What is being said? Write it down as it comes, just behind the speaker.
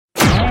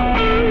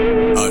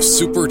a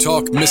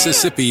SuperTalk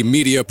Mississippi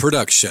media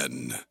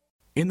production.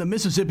 In the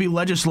Mississippi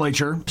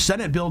legislature,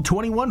 Senate Bill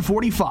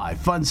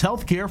 2145 funds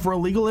health care for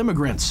illegal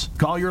immigrants.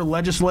 Call your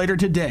legislator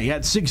today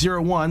at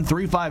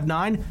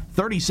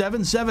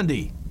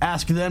 601-359-3770.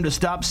 Ask them to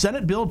stop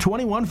Senate Bill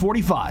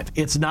 2145.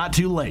 It's not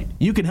too late.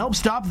 You can help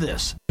stop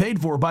this.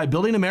 Paid for by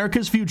Building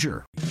America's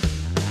Future.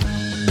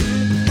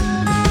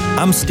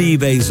 I'm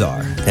Steve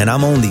Azar, and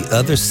I'm on the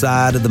other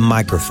side of the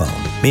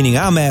microphone, meaning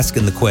I'm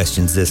asking the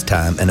questions this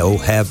time, and oh,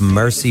 have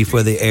mercy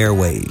for the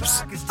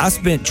airwaves. I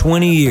spent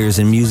 20 years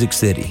in Music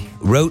City,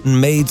 wrote and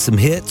made some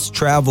hits,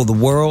 traveled the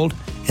world,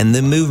 and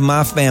then moved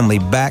my family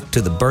back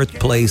to the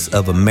birthplace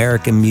of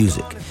American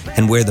music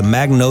and where the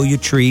magnolia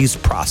trees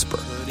prosper.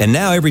 And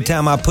now every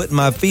time I put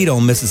my feet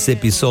on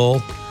Mississippi soil,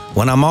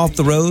 when I'm off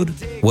the road,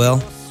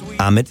 well,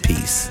 I'm at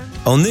peace.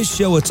 On this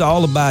show, it's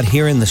all about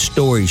hearing the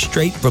stories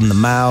straight from the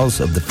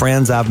mouths of the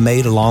friends I've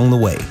made along the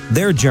way,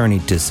 their journey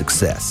to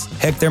success.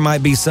 Heck, there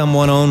might be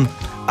someone on,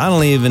 I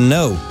don't even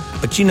know,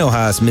 but you know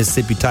how us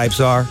Mississippi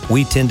types are.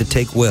 We tend to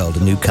take well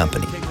to new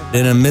company.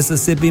 In a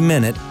Mississippi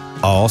Minute,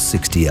 all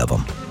 60 of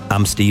them.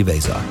 I'm Steve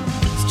Azar.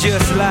 It's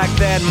just like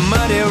that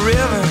muddy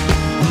river,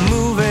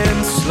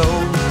 moving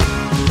slow.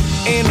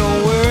 Ain't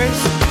no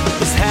worries,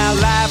 it's how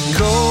life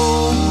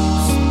goes,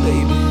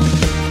 baby.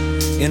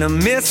 In a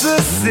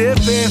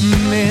Mississippi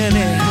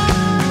Minute.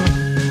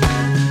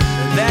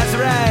 That's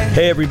right.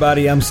 Hey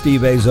everybody, I'm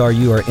Steve Azar.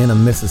 You are in a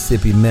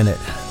Mississippi Minute.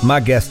 My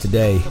guest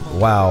today,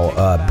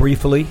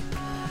 briefly,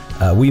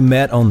 we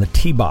met on the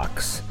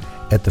T-Box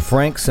at the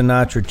Frank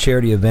Sinatra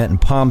charity event in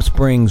Palm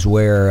Springs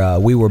where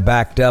we were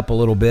backed up a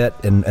little bit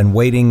and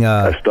waiting.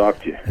 I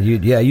stalked you.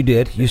 You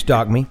did. You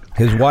stalked me.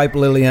 His wife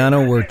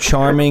Liliana were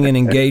charming and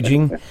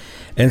engaging.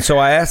 And so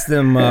I asked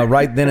them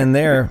right then and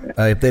there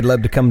if they'd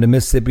love to come to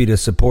Mississippi to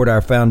support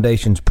our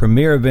foundation's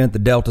premier event, the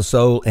Delta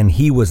Soul, and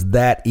he was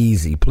that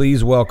easy.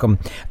 Please welcome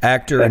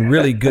actor and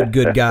really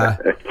good guy,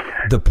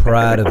 the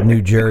pride of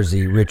New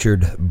Jersey,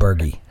 Richard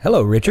Burgi.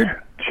 Hello, Richard.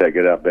 Check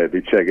it out,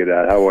 baby. Check it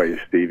out. How are you,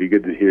 Stevie?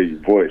 Good to hear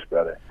your voice,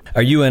 brother.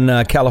 Are you in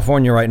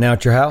California right now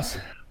at your house?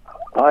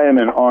 I am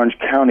in Orange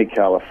County,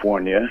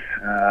 California.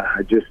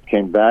 I just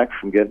came back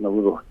from getting a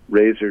little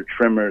razor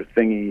trimmer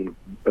thingy,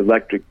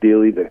 electric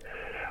dealie to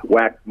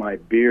whack my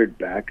beard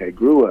back. I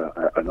grew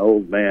an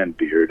old man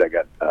beard. I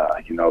got,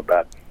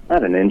 about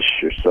an inch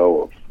or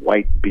so of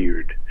white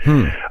beard.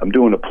 I'm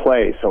doing a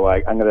play, so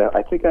I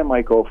think I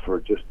might go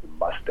for just a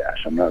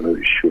mustache. I'm not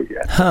really sure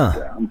yet.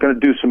 But, I'm going to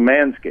do some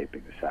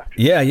manscaping this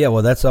afternoon. Yeah.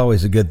 Well, that's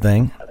always a good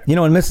thing. You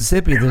know, in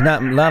Mississippi, there's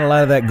not a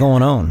lot of that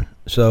going on.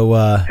 So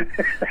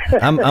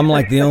I'm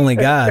like the only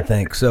guy, I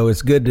think. So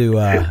it's good to,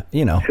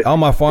 all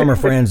my farmer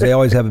friends, they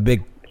always have a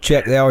big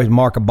check. They always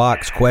mark a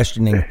box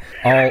questioning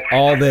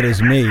all that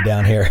is me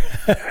down here.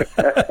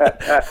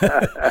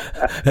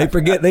 They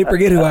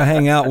forget who I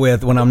hang out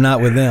with when I'm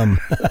not with them.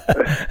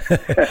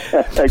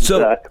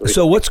 Exactly.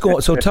 So what's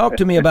going? So talk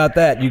to me about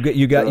that.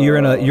 You're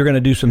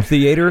gonna do some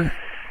theater.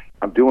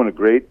 I'm doing a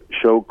great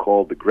show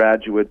called The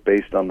Graduate,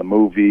 based on the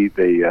movie.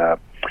 They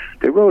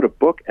wrote a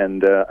book,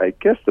 and I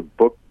guess the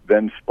book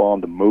then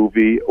spawned the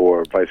movie,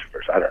 or vice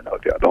versa. I don't know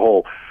the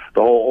whole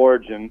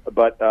origin.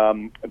 But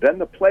then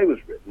the play was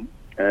written.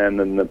 And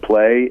then the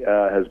play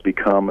has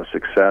become a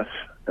success,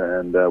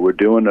 and we're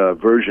doing a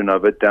version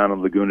of it down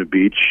in Laguna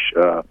Beach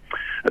at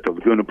the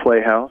Laguna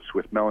Playhouse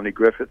with Melanie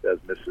Griffith as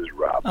Mrs.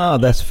 Rob. Oh,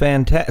 that's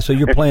fantastic! So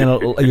you're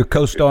you're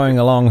co-starring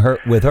along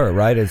with her,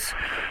 right?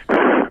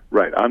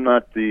 Right. I'm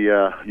not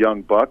the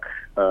young buck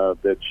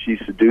that she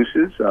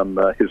seduces. I'm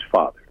his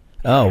father.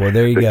 Oh, well,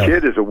 there you go. The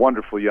kid is a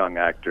wonderful young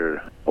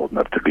actor, old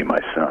enough to be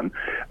my son,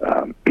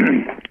 and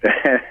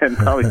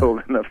probably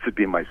old enough to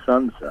be my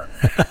son's son.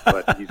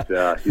 But he's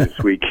a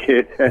sweet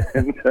kid,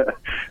 and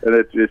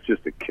it's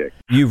just a kick.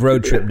 You've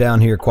road tripped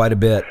down here quite a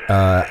bit.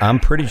 I'm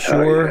pretty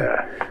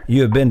sure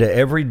you have been to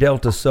every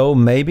Delta Soul,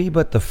 maybe,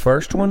 but the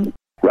first one?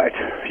 Right.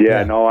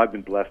 Yeah, no, I've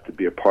been blessed to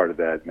be a part of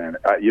that, man.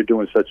 You're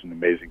doing such an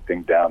amazing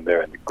thing down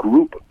there, and the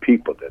group of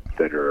people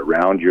that are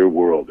around your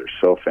world are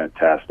so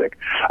fantastic.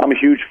 I'm a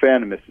huge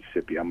fan of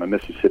Mississippi. I'm a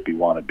Mississippi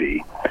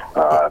wannabe.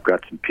 I've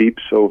got some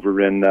peeps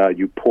over in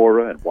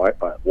Eupora and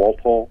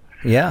Walpole.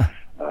 Yeah,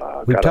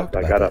 I got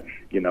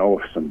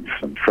some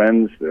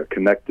friends that are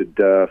connected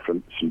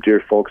from some dear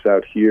folks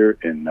out here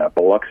in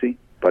Biloxi.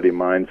 Buddy of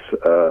mine's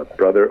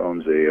brother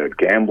owns a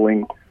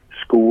gambling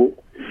school.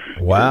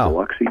 Wow. In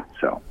Biloxi.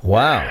 So.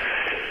 Wow.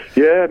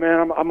 Yeah,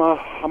 man, I'm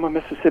a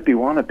Mississippi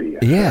wannabe.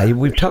 Yeah,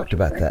 we've talked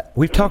about that.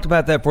 We've talked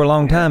about that for a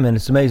long time, and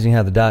it's amazing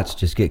how the dots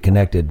just get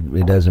connected.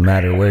 It doesn't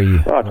matter where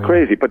you... Oh, it's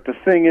crazy, but the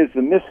thing is,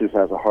 the missus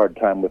has a hard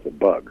time with the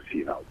bugs,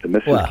 The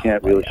missus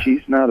can't really...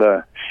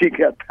 Yeah. She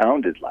got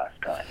pounded last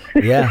time.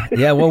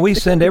 Yeah, well, we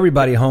send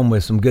everybody home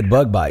with some good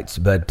bug bites,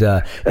 but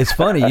it's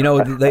funny,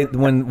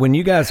 when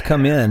you guys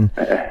come in,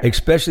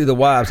 especially the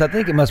wives, I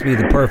think it must be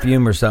the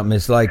perfume or something.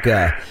 It's like,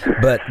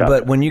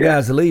 but when you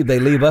guys leave, they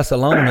leave us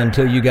alone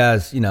until you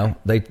guys,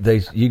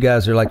 you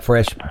guys are like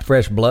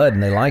fresh blood,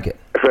 and they like it.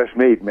 Fresh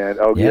meat, man.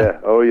 Oh yeah.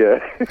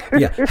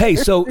 Yeah. Hey,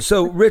 so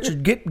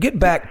Richard, get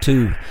back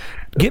to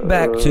Get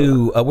back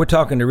to, we're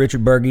talking to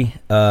Richard Burgi.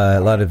 A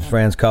lot of his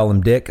friends call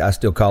him Dick. I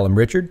still call him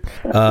Richard.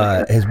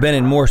 Has been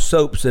in more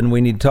soaps than we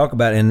need to talk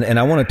about, and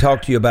I want to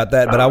talk to you about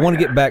that, but I want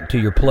to get back to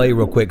your play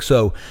real quick.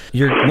 So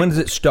when does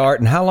it start,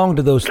 and how long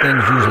do those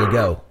things usually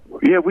go?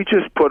 Yeah, we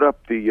just put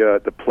up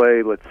the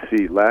play, let's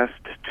see, last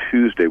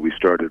Tuesday we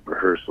started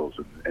rehearsals,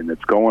 and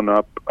it's going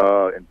up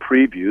in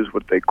previews,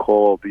 what they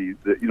call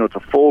it's a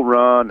full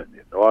run, and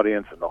the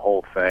audience and the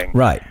whole thing.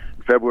 Right.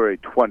 February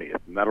 20th,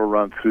 and that'll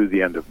run through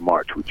the end of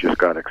March, which just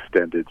got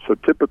extended. So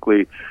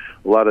typically,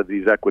 a lot of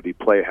these equity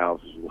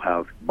playhouses will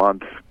have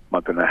month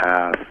and a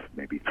half,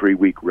 maybe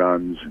 3-week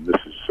runs, and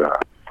this is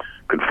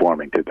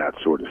conforming to that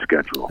sort of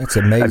schedule. That's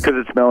amazing. Because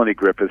it's Melanie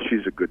Griffith,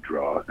 she's a good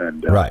draw,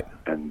 and right.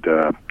 And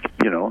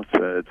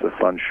it's a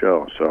fun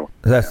show. So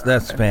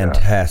that's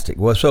fantastic.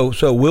 Well,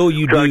 so will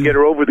you try to get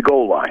her over the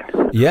goal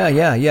line?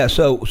 Yeah.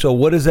 So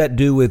what does that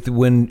do with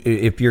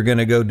if you're going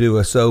to go do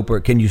a soap, or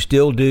can you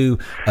still do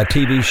a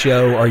TV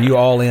show? Are you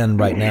all in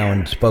right now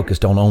and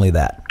focused on only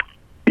that?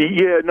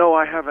 Yeah, no,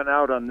 I have an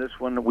out on this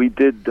one. We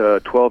did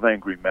 12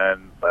 Angry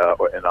Men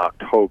in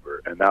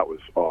October, and that was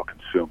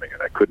all-consuming,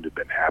 and I couldn't have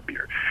been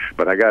happier.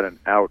 But I got an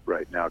out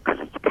right now because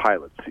it's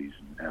pilot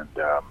season, and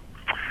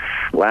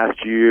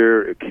last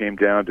year it came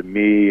down to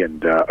me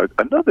and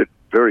another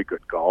very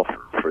good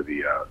golfer for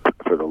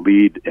the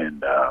lead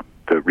in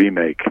the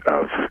remake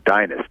of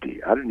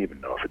Dynasty. I don't even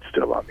know if it's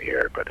still on the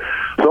air, but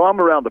so I'm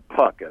around the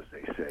puck, as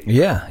they say.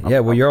 Yeah.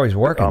 Well, you're always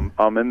working.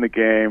 I'm in the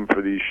game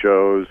for these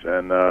shows,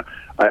 and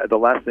the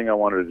last thing I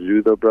wanted to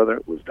do, though, brother,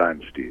 was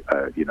Dynasty.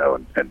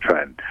 And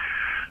try and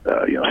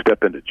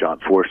step into John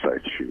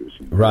Forsythe's shoes.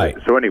 Right.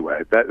 So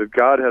anyway,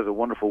 God has a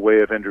wonderful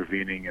way of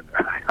intervening, and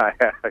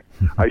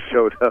I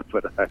showed up,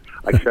 but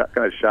I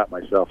kind of shot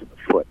myself in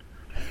the foot.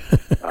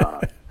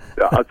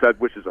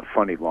 Which is a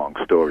funny long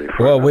story.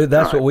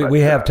 That's what we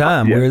have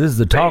time. Yeah. This is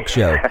a talk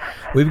show.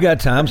 We've got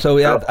time, so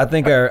I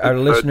think our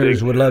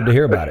listeners would love to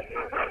hear about it.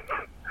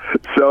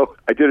 So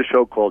I did a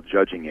show called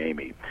Judging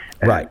Amy.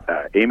 And, right.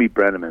 Amy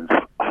Brenneman's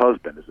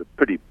husband is a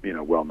pretty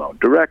well-known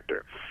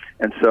director.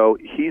 And so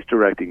he's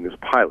directing this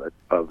pilot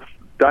of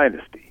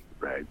Dynasty,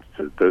 right?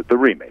 So the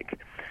remake.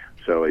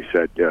 So he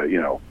said,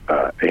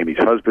 Amy's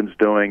husband's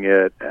doing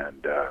it,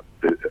 and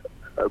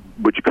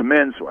would you come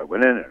in? So I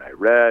went in and I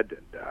read,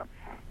 and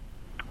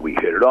we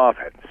hit it off.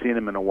 I hadn't seen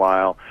him in a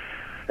while.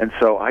 And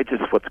so I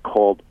just, what's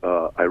called,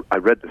 I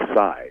read the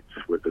sides,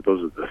 where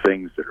those are the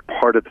things that are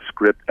part of the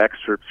script,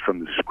 excerpts from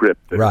the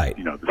script, that right.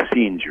 are, the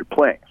scenes you're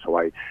playing. So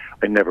I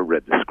never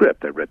read the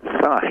script, I read the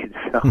sides.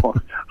 So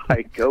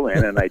I go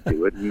in and I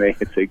do it, and they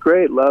say,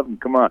 great, love,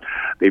 and come on.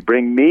 They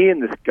bring me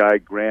and this guy,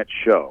 Grant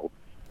Show,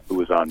 who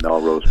was on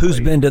Melrose Who's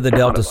Place, been to the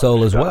Delta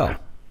Soul as well.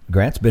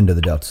 Grant's been to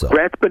the Delta Soul.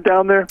 Grant's been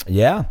down there?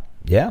 Yeah.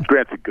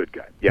 Grant's a good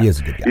guy. Yeah. He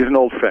is a good guy. He's an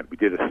old friend. We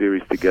did a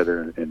series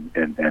together in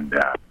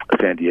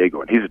San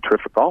Diego, and he's a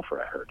terrific golfer,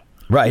 I heard.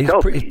 Right,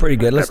 he's pretty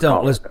good. Let's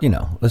don't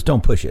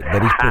push it,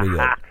 but he's pretty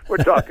good. We're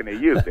talking to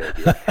you,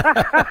 baby.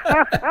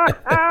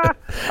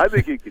 I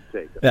think you could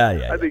take him.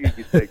 Yeah. I think you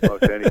could take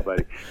most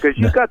anybody because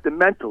you got the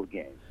mental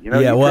game. You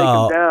take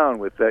him down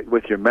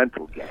with your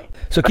mental game.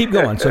 So keep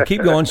going.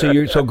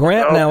 So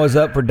Grant now is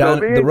up for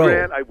the role.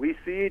 Grant, we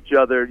see each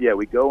other. Yeah,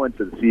 we go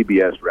into the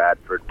CBS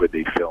Radford where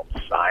they film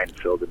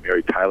Seinfeld and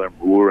Mary Tyler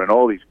Moore and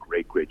all these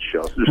great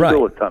shows. There's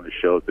still a ton of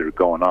shows that are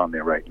going on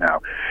there right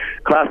now.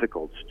 Classic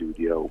old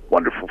studio,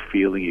 wonderful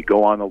feeling. You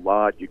go on a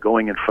lot. You're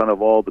going in front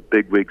of all the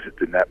bigwigs at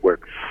the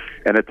network.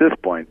 And at this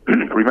point,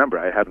 remember,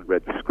 I haven't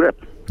read the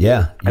script.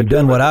 Yeah, you've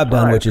done what I've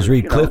done, which is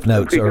read Cliff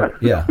Notes. So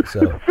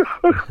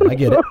I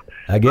get it.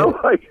 I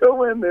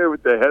go in there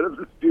with the head of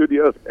the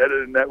studio, the head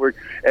of the network,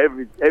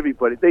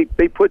 everybody.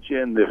 They put you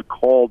in this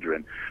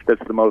cauldron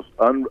that's the most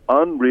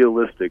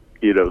unrealistic,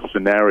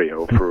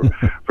 scenario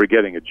for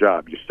getting a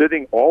job. You're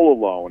sitting all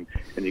alone,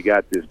 and you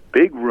got this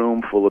big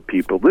room full of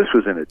people. This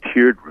was in a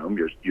tiered room.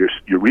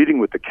 You're reading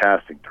with the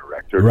casting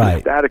director. Right. It's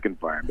a static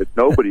environment.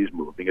 Nobody's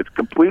moving. It's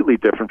completely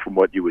different from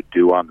what you would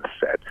do on the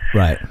set.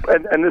 Right.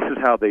 And this is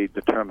how they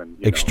determine.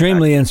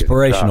 Extremely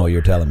inspirational.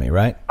 You're telling me,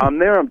 right? I'm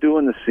there. I'm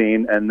doing the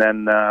scene, and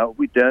then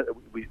we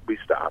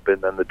stop,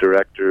 and then the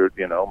director,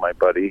 my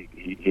buddy,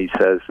 he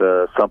says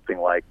something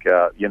like,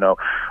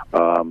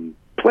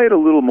 play it a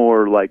little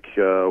more like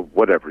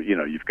whatever.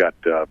 You've got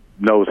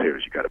nose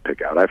hairs you got to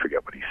pick out. I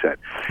forget what he said.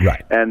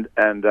 Right. And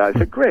I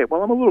said, great.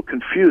 Well, I'm a little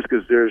confused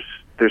because there's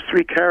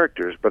 3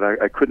 characters, but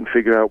I couldn't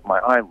figure out my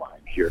eye line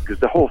here because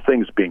the whole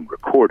thing's being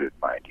recorded,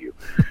 mind you.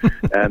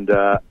 And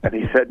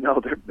he said,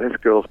 no, this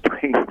girl's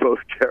playing both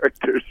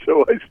characters.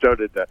 So I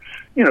started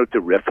to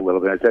riff a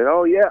little bit. I said,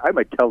 oh yeah, I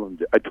told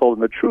them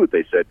the truth.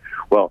 They said,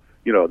 well,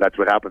 that's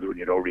what happens when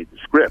you don't read the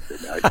script. And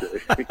I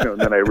said, and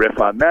then I riff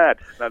on that.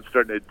 And I'm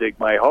starting to dig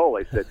my hole.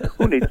 I said,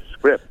 who needs a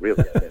script,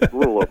 really? I mean, it's a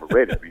little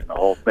overrated reading the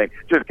whole thing.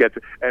 Just get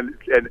to, and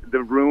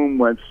the room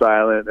went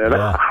silent. And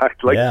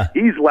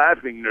he's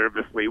laughing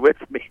nervously with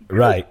me.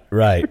 Right.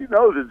 He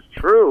knows it's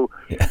true.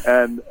 Yeah.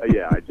 And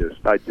I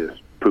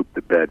just pooped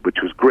the bed, which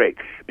was great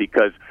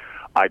because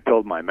I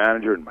told my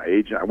manager and my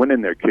agent, I went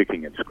in there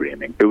kicking and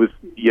screaming. It was,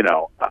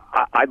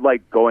 I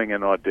like going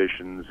in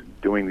auditions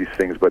and doing these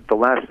things, but the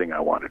last thing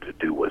I wanted to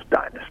do was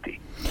Dynasty.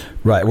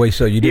 Right. Wait,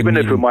 so you didn't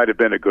even if it might have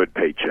been a good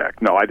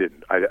paycheck. No, I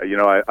didn't. I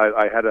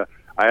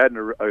had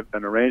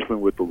an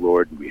arrangement with the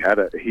Lord, and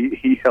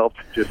he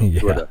helped just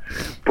sort of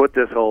put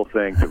this whole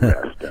thing to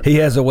rest. He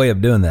has a way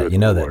of doing that. You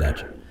know that, don't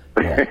you?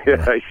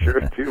 Yeah, I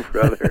sure do,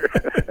 brother.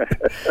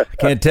 I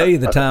can't tell you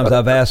the times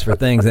I've asked for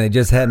things and it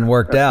just hadn't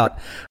worked out.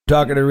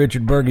 Talking to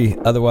Richard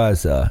Burgi,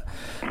 otherwise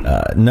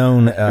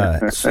known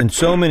in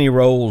so many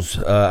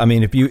roles. I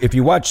mean, if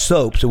you watch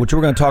soaps, which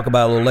we're going to talk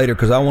about a little later,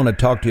 because I want to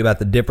talk to you about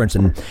the difference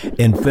in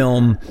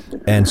film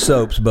and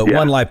soaps. But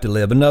One Life to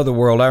Live, Another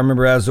World. I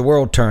remember As the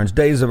World Turns,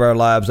 Days of Our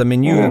Lives. I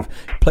mean, you have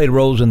played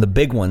roles in the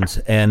big ones,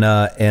 and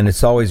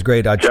it's always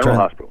great.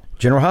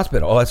 General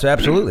Hospital. Oh, that's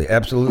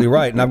absolutely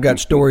right. And I've got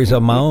stories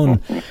of my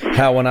own,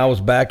 how when I was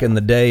back in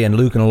the day and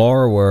Luke and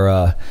Laura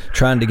were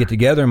trying to get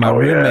together, and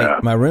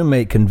my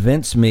roommate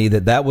convinced me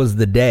that was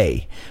the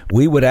day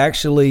we would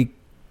actually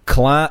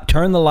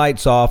turn the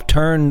lights off,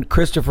 turn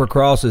Christopher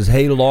Cross's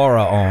Hey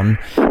Laura on,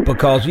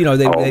 because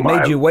they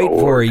made you wait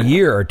for a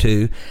year or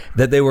two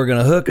that they were going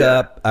to hook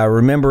up. I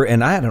remember,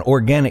 and I had an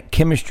organic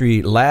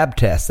chemistry lab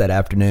test that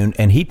afternoon,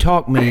 and he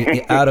talked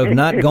me out of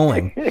not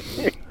going,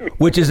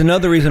 which is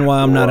another reason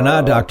why I'm not an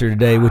eye doctor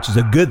today, which is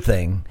a good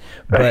thing.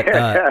 But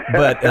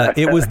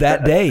it was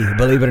that day,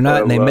 believe it or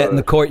not, and they met in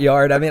the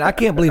courtyard. I mean, I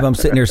can't believe I'm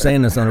sitting here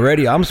saying this on the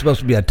radio. I'm supposed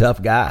to be a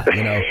tough guy,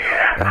 and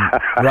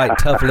write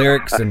tough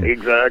lyrics and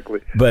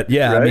exactly. But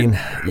yeah, right? I mean,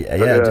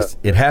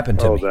 it happened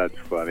to me. Oh, that's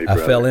funny. I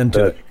fell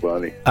into it.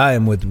 Funny. I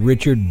am with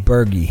Richard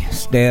Burgi.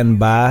 Stand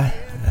by.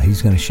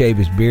 He's going to shave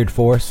his beard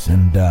for us,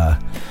 and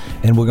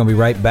we're going to be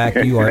right back.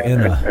 You are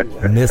in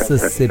a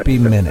Mississippi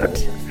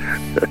Minute.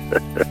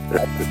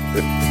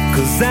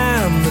 'Cause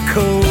I'm the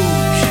coach.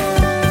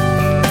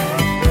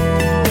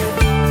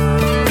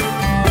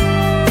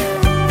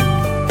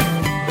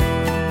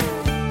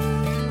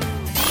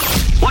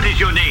 What is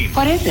your name?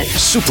 What is it?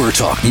 Super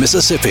Talk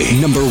Mississippi,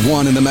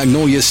 #1 in the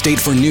Magnolia State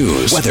for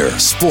news, weather,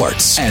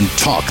 sports, and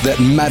talk that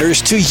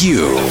matters to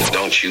you.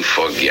 Don't you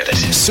forget it.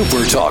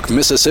 Super Talk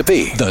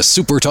Mississippi, the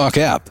Super Talk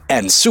app,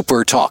 and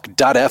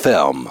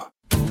supertalk.fm.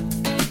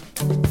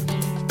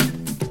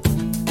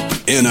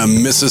 In a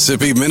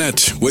Mississippi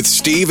Minute with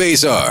Steve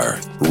Azar,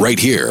 right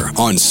here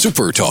on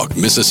Super Talk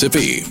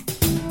Mississippi.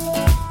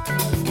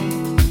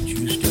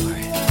 True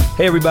story.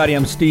 Hey everybody,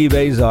 I'm Steve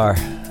Azar,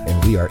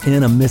 and we are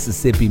in a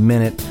Mississippi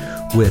Minute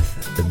with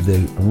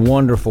the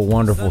wonderful,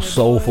 wonderful,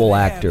 soulful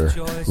actor,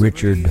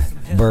 Richard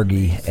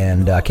Burgi,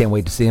 and I can't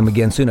wait to see him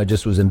again soon. I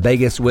just was in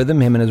Vegas with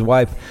him and his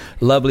wife,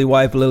 lovely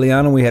wife,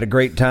 Liliana. We had a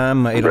great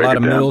time, ate a lot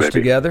of meals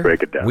together.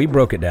 Break it down. We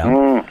broke it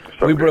down.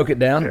 Broke it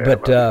down, yeah,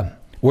 but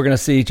we're going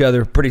to see each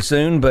other pretty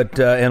soon. But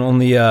and on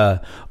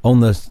the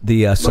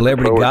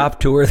celebrity golf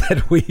tour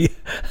that we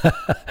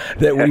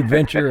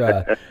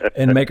venture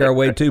and make our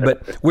way to.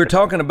 But we're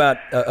talking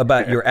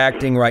about your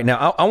acting right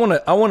now. I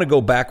want to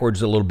go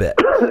backwards a little bit.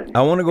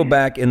 I want to go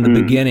back in the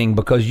beginning,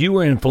 because you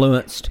were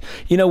influenced.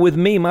 With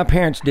me, my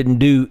parents didn't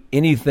do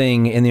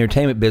anything in the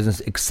entertainment business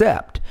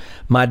except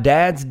my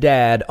dad's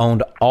dad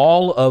owned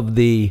all of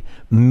the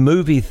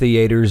movie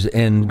theaters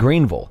in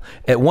Greenville.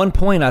 At one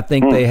point, I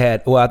think they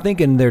had, I think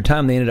in their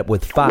time they ended up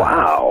with 5.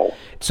 Wow.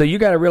 So you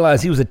got to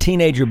realize he was a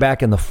teenager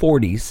back in the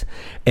 40s,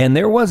 and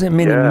there wasn't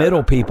many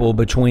middle people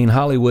between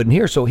Hollywood and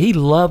here. So he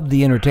loved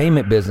the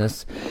entertainment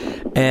business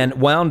and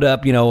wound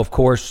up, of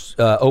course,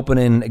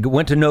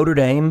 went to Notre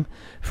Dame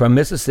from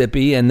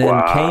Mississippi, and then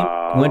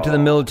went to the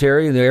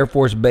military, the Air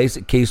Force Base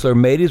at Keesler,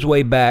 made his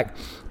way back.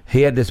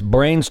 He had this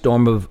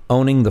brainstorm of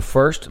owning the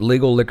first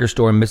legal liquor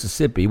store in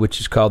Mississippi, which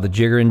is called the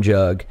Jigger and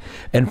Jug.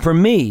 And for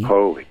me,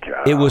 holy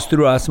cow, it was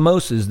through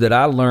osmosis that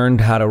I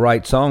learned how to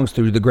write songs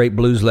through the great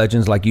blues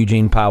legends like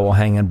Eugene Powell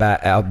hanging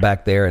out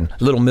back there, and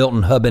Little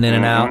Milton hubbing in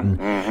and out.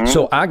 And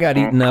so I got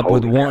eaten up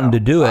with wanting to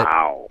do it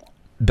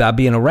by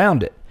being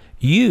around it.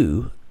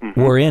 You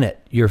were in it.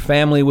 Your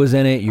family was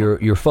in it.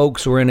 Your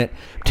folks were in it.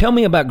 Tell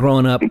me about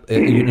growing up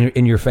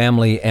in your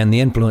family and the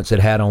influence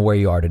it had on where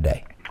you are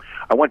today.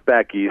 I went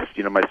back east.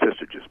 My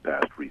sister just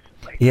passed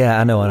recently. Yeah,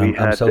 I know, and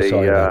I'm so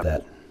sorry about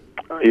that.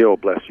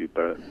 Bless you,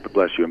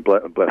 and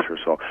bless her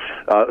soul.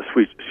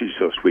 Sweet, she's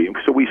so sweet.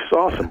 So we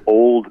saw some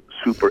old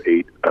Super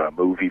 8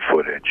 movie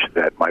footage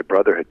that my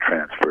brother had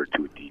transferred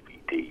to a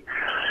DVD,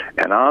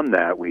 and on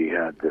that we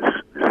had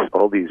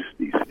all these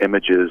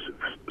images of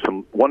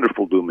some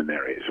wonderful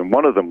luminaries, and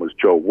one of them was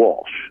Joe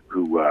Walsh,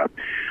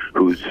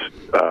 whose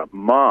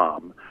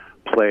mom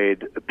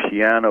played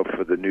piano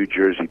for the New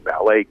Jersey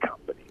Ballet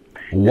Company.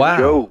 Wow. And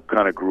Joe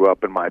kind of grew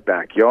up in my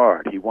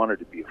backyard. He wanted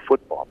to be a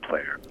football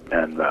player.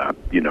 And,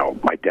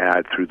 my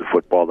dad threw the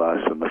football to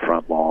us on the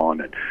front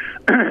lawn.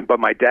 But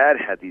my dad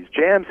had these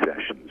jam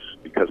sessions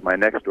because my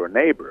next-door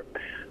neighbor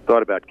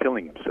thought about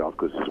killing himself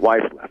because his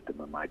wife left him.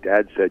 And my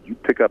dad said, you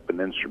pick up an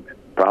instrument,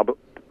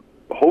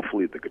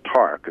 hopefully the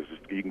guitar, because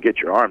you can get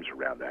your arms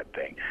around that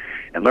thing,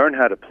 and learn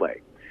how to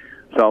play.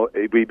 So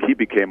he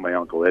became my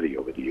Uncle Eddie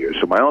over the years.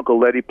 So my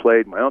Uncle Eddie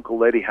played. My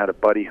Uncle Eddie had a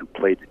buddy who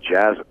played the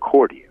jazz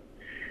accordion.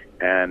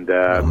 And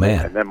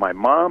and then my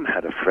mom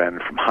had a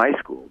friend from high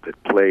school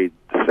that played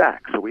the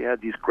sax. So we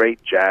had these great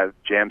jam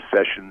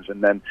sessions.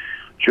 And then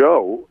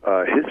Joe,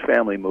 his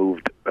family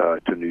moved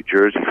to New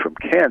Jersey from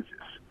Kansas.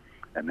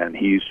 And then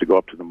he used to go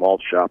up to the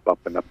malt shop up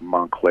in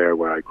Montclair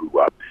where I grew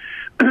up.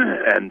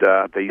 And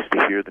they used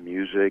to hear the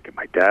music, and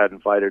my dad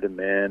invited him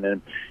in.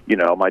 And, you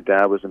know, my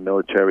dad was a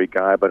military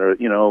guy,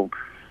 but, you know,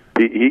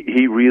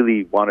 he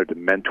really wanted to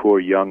mentor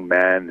young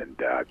men.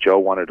 And Joe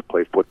wanted to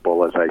play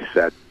football, as I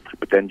said.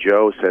 But then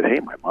Joe said,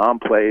 hey, my mom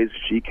plays.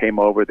 She came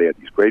over. They had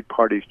these great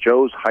parties.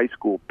 Joe's high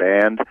school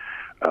band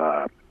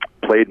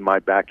played in my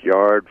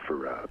backyard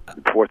for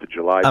the 4th of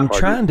July. I'm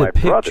trying to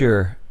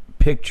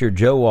picture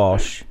Joe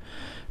Walsh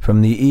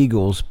from the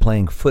Eagles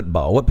playing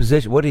football. What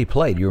position? What did he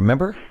play? Do you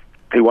remember?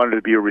 He wanted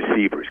to be a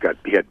receiver. He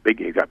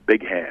got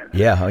big hands.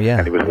 Yeah, oh yeah.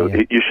 And he was.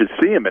 You should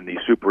see him in these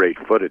Super 8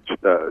 footage,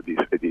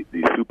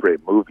 these Super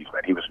 8 movies,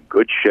 man. He was in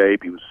good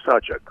shape. He was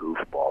such a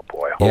goofball,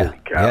 boy. Holy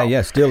cow!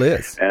 Yeah, still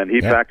is. And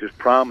he practiced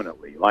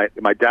prominently.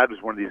 My dad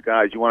was one of these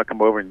guys. You want to come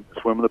over and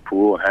swim in the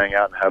pool and hang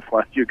out and have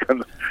fun? You're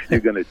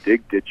gonna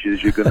dig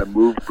ditches. You're gonna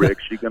move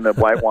bricks. You're gonna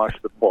whitewash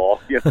the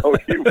ball. You know,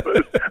 he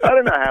was. I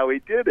don't know how he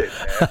did it,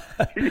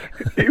 man.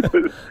 He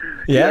was.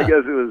 Yeah, I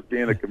guess it was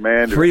being a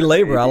commander. Free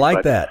labor. I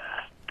like that.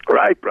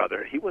 Right,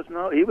 brother. He was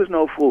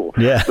no fool.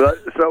 Yeah. So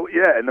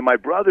and then my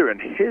brother and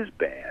his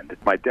band.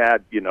 My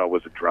dad, you know,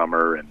 was a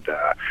drummer and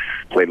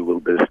played a little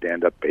bit of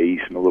stand-up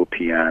bass and a little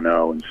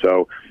piano, and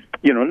so,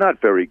 you know, not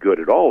very good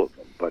at all of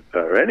them, but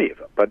or any of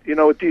them, but you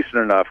know, a decent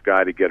enough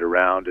guy to get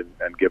around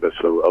and give us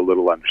a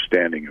little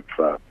understanding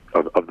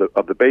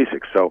of the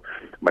basics. So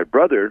my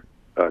brother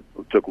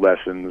took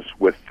lessons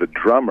with the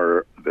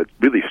drummer that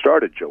really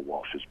started Joe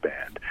Walsh's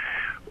band,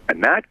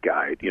 and that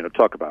guy, you know,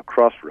 talk about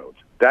crossroads.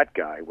 That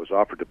guy was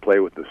offered to play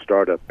with the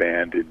startup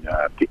band in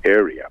the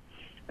area,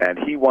 and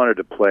he wanted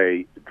to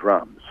play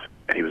drums.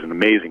 And he was an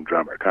amazing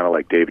drummer, kind of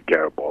like David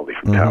Garibaldi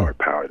from Tower of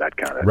Power, that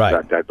kind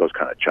of those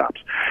kind of chops.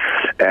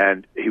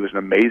 And he was an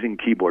amazing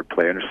keyboard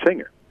player and a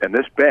singer. And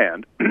this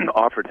band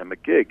offered him a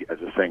gig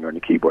as a singer and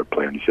a keyboard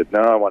player, and he said,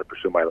 "No, I want to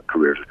pursue my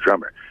career as a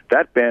drummer."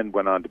 That band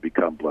went on to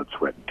become Blood,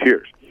 Sweat, and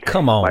Tears.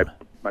 Come on.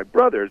 My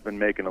brother has been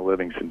making a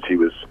living since he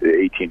was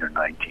 18 or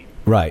 19.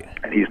 Right.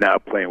 And he's now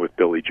playing with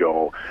Billy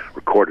Joel,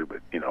 recorded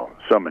with, you know,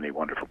 so many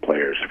wonderful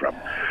players from,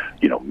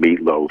 you know,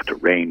 Meatloaf to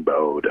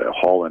Rainbow to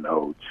Hall &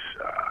 Oates,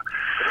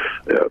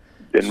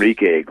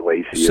 Enrique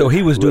Iglesias. So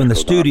he was doing the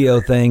studio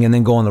thing and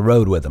then go on the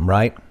road with them,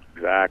 right?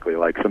 Exactly.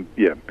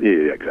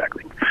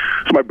 Exactly.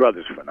 So my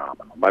brother's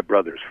phenomenal.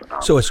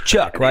 So it's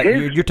Chuck, right?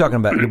 You're talking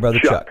about your brother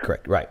Chuck,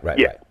 correct? Right.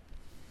 Yeah. Right.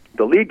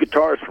 The lead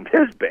guitarist from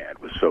his band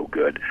was so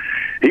good.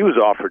 He was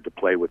offered to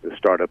play with the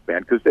startup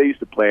band because they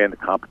used to play in the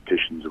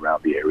competitions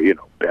around the area, you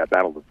know,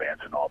 Battle of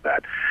Bands and all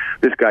that.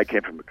 This guy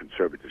came from a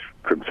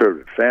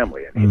conservative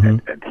family,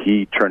 and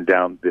he turned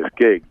down this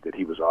gig that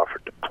he was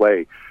offered to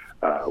play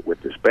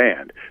with this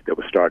band that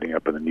was starting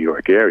up in the New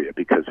York area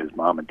because his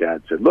mom and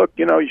dad said, "Look,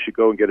 you know, you should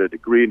go and get a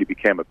degree," and he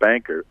became a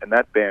banker, and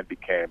that band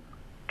became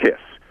Kiss.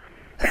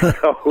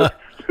 So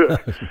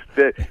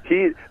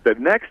the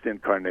next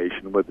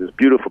incarnation was this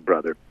beautiful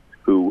brother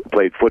who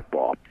played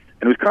football,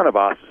 and was kind of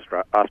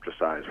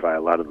ostracized by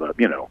a lot of the,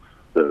 you know,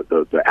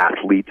 the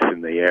athletes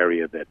in the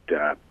area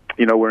that,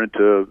 you know, were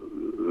into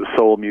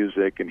soul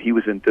music, and he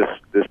was into,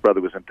 this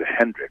brother was into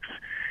Hendrix,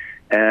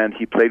 and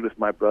he played with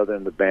my brother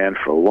in the band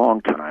for a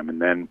long time,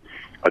 and then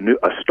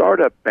a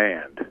startup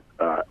band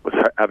was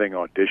having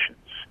auditions,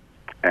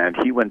 and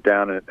he went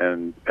down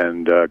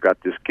and got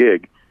this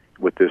gig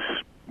with this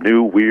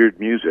new weird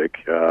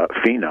music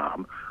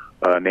phenom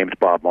named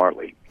Bob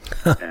Marley.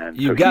 And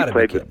you so got he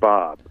played with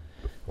Bob.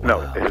 Wow. No,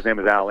 his name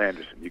is Al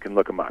Anderson. You can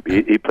look him up.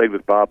 He played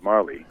with Bob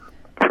Marley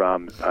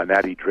from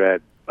Natty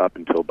Dread up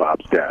until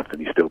Bob's death,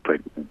 and he still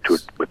played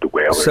with the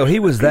Wailers. So he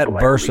was that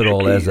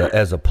versatile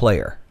as a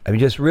player. I mean,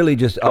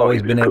 just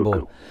always been able.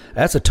 Cuckoo.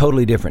 That's a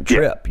totally different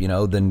trip, you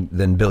know,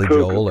 than Billy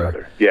Joel or.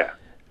 Brother. Yeah.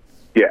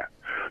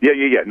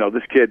 No,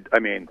 this kid. I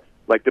mean,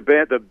 like the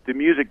band, the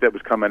music that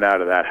was coming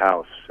out of that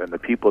house, and the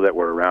people that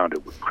were around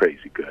it was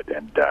crazy good,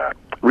 and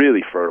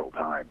really fertile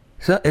time.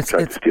 So it's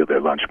to steal their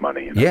lunch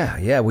money. You know?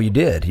 Yeah. Well, you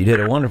did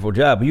a wonderful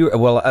job. I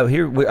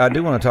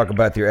do want to talk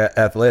about your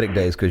athletic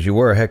days because you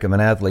were a heck of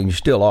an athlete, and you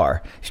still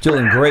are. You're still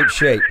in great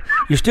shape.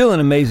 You're still in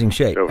amazing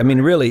shape. I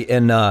mean, really.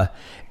 And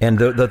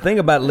the thing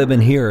about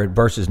living here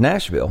versus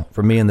Nashville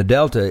for me in the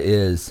Delta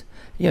is,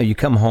 you know, you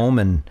come home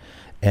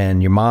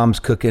and your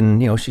mom's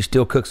cooking, you know, she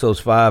still cooks those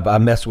 5. I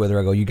mess with her.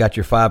 I go, "You got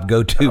your 5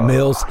 go-to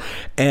meals."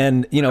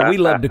 And, you know, we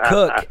love to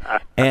cook.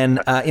 And,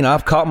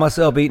 I've caught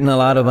myself eating a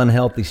lot of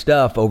unhealthy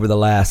stuff over the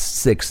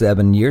last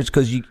 6-7 years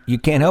because you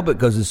can't help it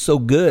because it's so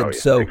good. Oh, yeah,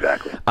 so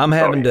exactly. I'm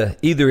having to,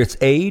 either it's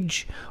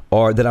age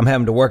or that I'm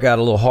having to work out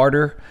a little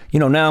harder.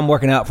 Now I'm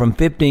working out from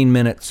 15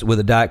 minutes with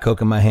a Diet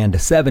Coke in my hand to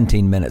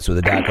 17 minutes with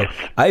a Diet Coke.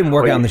 I even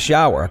work out in the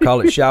shower. I call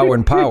it shower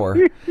and power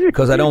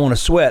because I don't want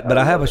to sweat, but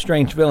I have a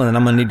strange feeling and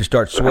I'm going to need to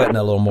start sweating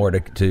a little more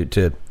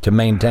to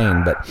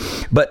maintain.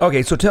 But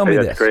okay, so tell me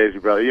this. That's crazy,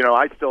 brother.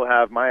 I still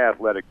have my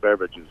athletic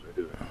beverage is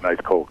a nice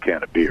cold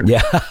can of beer.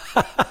 Yeah.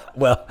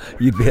 Well,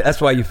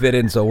 that's why you fit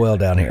in so well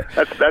down here.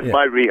 That's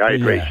my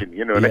rehydration.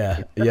 You know what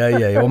I mean?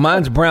 Yeah. Well,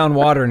 mine's brown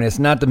water, and it's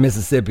not the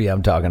Mississippi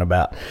I'm talking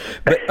about.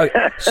 But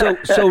so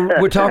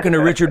we're talking to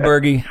Richard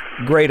Burgi,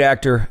 great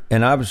actor,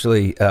 and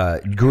obviously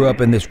grew up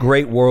in this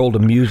great world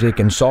of music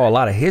and saw a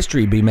lot of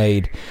history be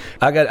made.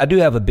 I do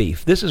have a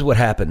beef. This is what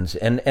happens,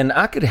 and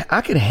I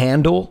could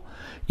handle.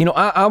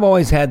 I've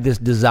always had this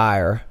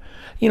desire,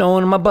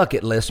 on my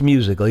bucket list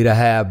musically to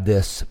have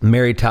this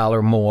Mary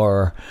Tyler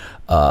Moore,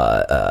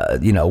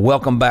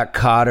 Welcome Back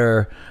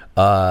Kotter,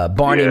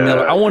 Barney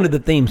Miller. I wanted the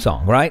theme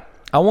song, right?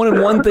 I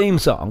wanted one theme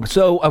song.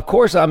 So, of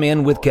course, I'm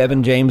in with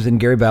Kevin James and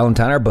Gary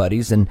Valentine, our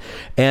buddies, and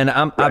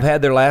I've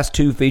had their last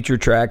 2 feature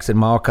tracks in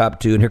Mall Cop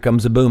 2 and Here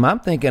Comes the Boom. I'm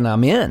thinking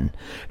I'm in.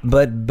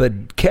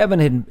 But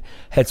Kevin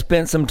had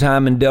spent some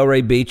time in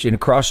Delray Beach, and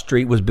across the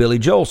street was Billy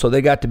Joel, so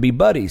they got to be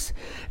buddies.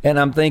 And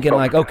I'm thinking,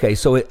 okay,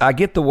 so I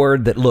get the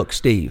word that, look,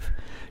 Steve,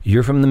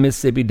 you're from the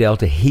Mississippi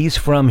Delta. He's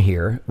from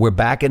here. We're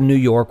back in New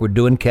York. We're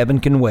doing Kevin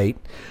Can Wait,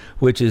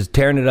 which is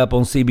tearing it up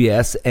on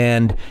CBS,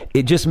 and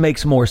it just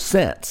makes more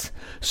sense.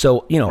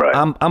 So,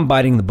 I'm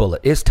biting the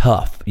bullet. It's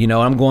tough.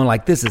 I'm going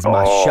like, this is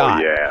my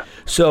shot. Yeah.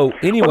 So,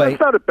 anyway. Well,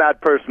 that's not a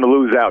bad person to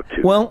lose out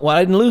to. Well,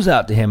 I didn't lose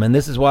out to him, and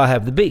this is why I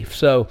have the beef.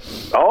 So,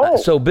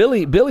 so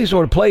Billy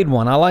sort of played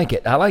one. I like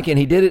it. And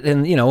he did it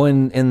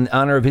in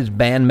honor of his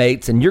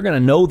bandmates, and you're going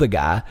to know the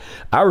guy.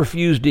 I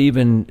refuse to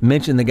even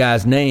mention the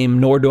guy's name,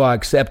 nor do I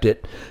accept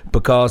it,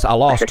 because I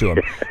lost to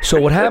him.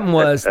 So what happened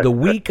was the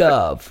week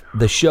of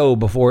the show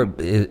before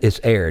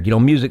it's aired,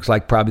 music's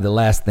like probably the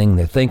last thing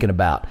they're thinking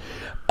about.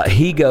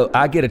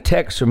 I get a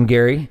text from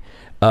Gary,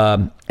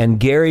 and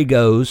Gary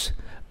goes,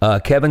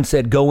 Kevin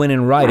said, go in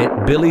and write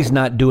it. Billy's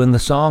not doing the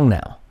song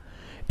now.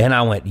 And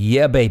I went,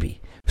 yeah, baby.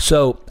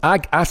 So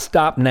I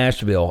stopped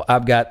Nashville.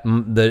 I've got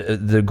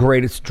the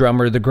greatest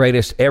drummer, the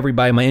greatest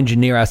everybody, my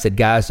engineer. I said,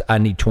 guys, I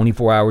need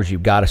 24 hours.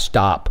 You've got to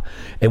stop.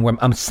 And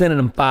I'm sending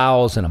them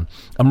files, and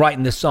I'm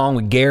writing this song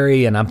with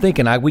Gary, and I'm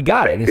thinking, we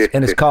got it.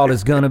 And it's called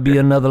It's Gonna Be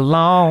Another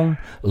Long,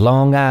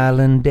 Long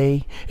Island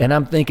Day. And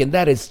I'm thinking,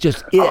 that is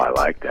just it. Oh, I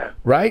like that.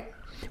 Right?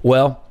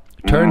 Well,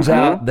 turns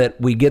out that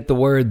we get the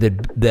word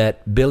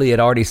that Billy had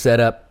already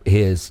set up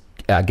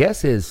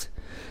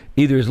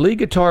either his lead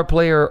guitar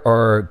player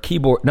or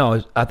keyboard.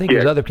 No, I think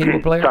his other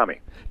keyboard player.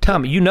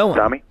 Tommy, you know him.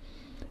 Tommy?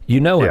 You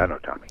know him. Yeah, I know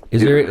Tommy.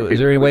 Is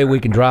there any way we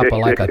can drop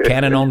a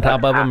cannon on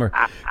top of him?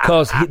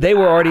 Because they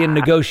were already in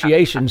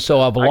negotiations,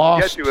 so I've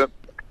lost.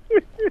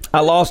 I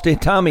lost to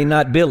Tommy,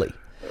 not Billy.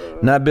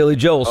 Not Billy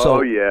Joel.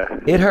 So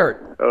it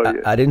hurt.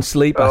 I didn't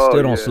sleep. I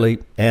still don't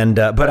sleep. And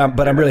but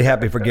I'm really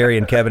happy for Gary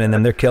and Kevin and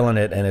them. They're killing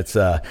it, and it's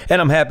and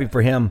I'm happy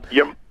for him.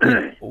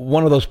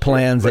 One of those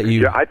plans that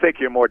you. I think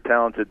you're more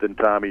talented than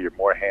Tommy. You're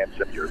more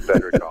handsome. You're a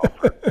better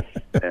golfer.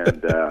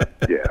 And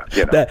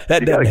that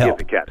doesn't help.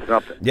 Give the cat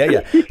something.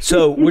 Yeah.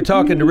 So we're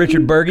talking to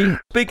Richard Burgi.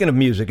 Speaking of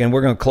music, and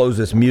we're going to close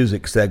this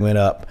music segment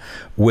up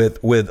with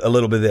a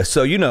little bit of this.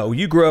 So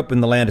you grew up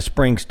in the land of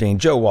Springsteen,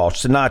 Joe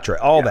Walsh, Sinatra,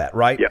 all that,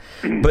 right? Yeah.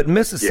 But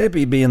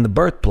Mississippi being the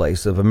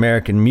birthplace of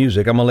American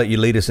music, I'm going to let you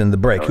lead us in the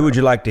break. Who would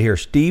you like to hear,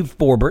 Steve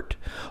Forbert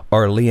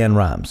or LeAnn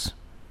Rimes?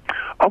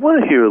 I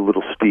want to hear a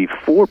little Steve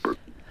Forbert.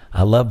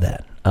 I love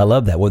that.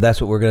 Well,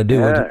 that's what we're going to do.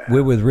 Yeah.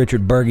 We're with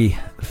Richard Burgi,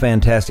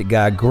 fantastic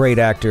guy, great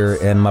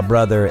actor, and my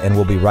brother, and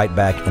we'll be right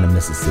back in a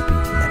Mississippi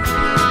minute.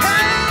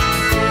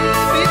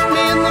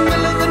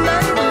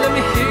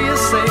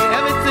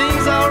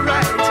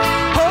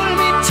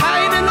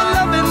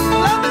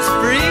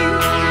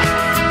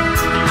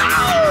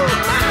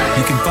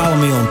 Follow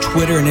me on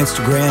Twitter and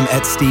Instagram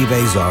at Steve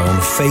Azar, on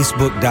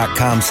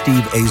Facebook.com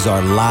Steve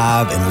Azar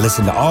Live, and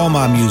listen to all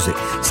my music,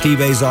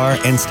 Steve Azar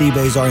and Steve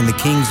Azar and the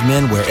King's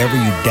Men, wherever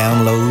you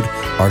download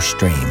or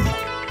stream.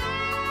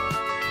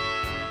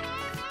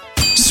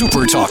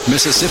 Super Talk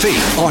Mississippi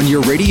on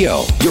your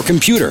radio, your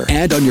computer,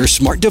 and on your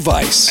smart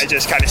device. I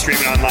just kind of stream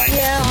it online.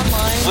 Yeah,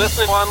 online.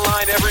 Listen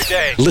online every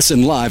day.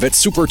 Listen live at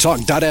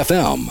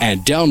supertalk.fm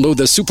and download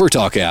the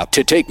Supertalk app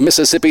to take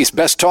Mississippi's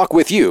best talk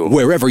with you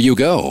wherever you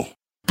go.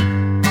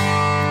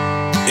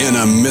 In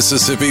a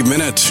Mississippi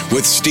Minute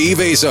with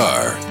Steve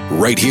Azar,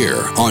 right here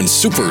on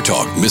Super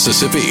Talk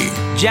Mississippi.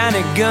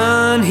 Johnny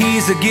Gunn,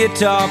 he's a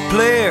guitar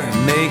player,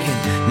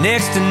 making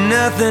next to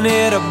nothing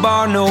at a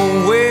bar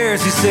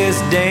nowheres. He says,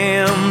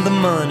 damn the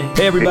money.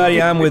 Hey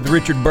everybody, I'm with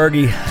Richard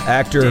Burgi,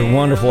 actor,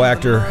 wonderful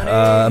actor,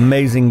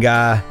 amazing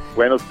guy.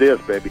 Buenos dias,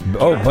 baby.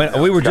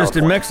 We were just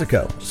in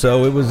Mexico,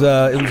 so it was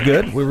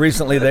good. We were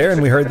recently there,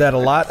 and we heard that a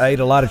lot. I ate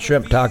a lot of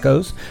shrimp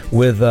tacos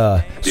with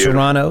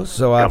serranos,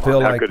 so I feel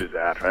like how good is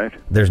that, right?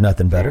 There's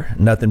nothing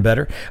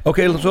better.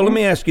 Okay, so let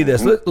me ask you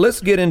this.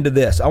 Let's get into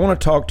this. I want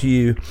to talk to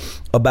you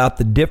about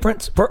the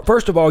difference.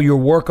 First of all, your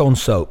work on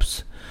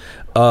soaps.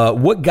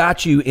 What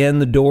got you in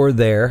the door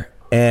there,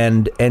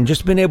 and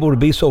just being able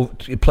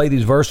to play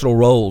these versatile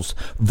roles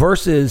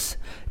versus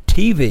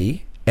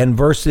TV and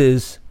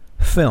versus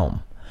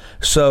film.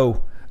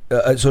 So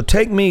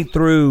take me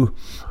through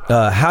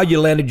how you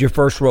landed your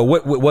first role.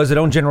 What was it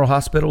on General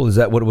Hospital? Is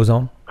that what it was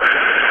on?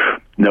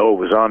 No, it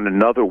was on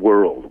Another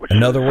World.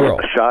 Another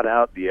World. Shot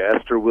out the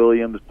Astor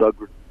Williams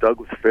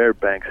Douglas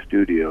Fairbanks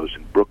Studios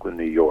in Brooklyn,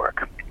 New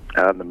York,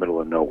 out in the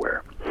middle of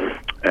nowhere.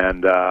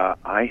 And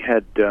I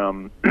had,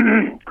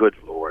 good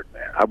Lord,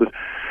 man,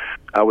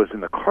 I was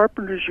in the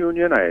Carpenters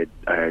Union. I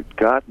had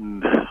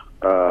gotten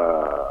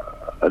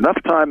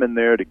enough time in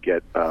there to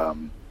get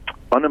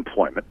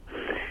unemployment.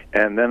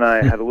 And then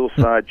I had a little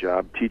side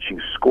job teaching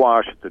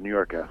squash at the New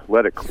York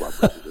Athletic Club,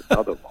 which is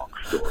another long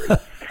story.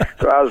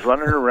 So I was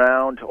running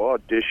around to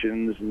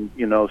auditions and,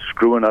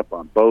 screwing up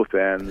on both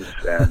ends.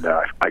 And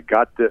I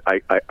got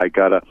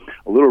a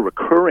little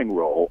recurring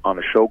role on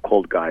a show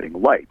called Guiding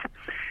Light.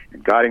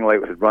 And Guiding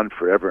Light had run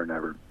forever and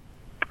ever.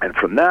 And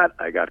from that,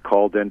 I got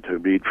called in to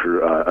read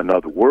for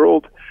Another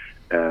World.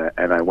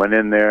 And I went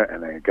in there,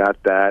 and I got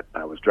that.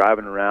 I was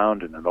driving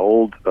around in an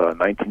old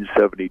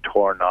 1970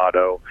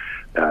 Tornado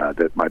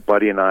that my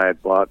buddy and I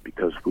had bought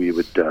because we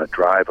would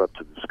drive up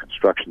to this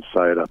construction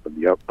site up in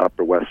the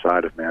Upper West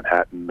Side of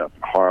Manhattan, up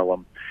in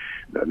Harlem,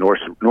 the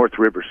North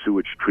River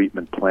Sewage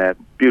Treatment Plant.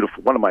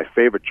 Beautiful, one of my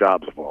favorite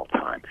jobs of all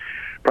time.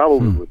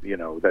 Probably,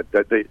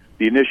 the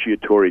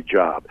initiatory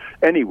job.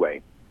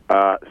 Anyway.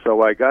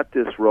 So I got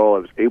this role. I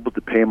was able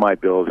to pay my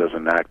bills as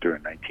an actor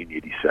in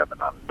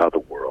 1987 on Another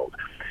World.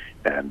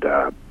 And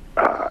I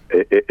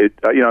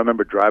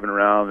remember driving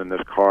around in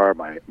this car.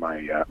 My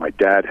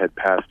dad had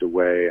passed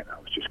away, and I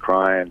was just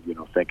crying,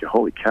 thinking,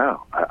 "Holy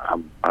cow!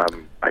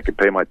 I can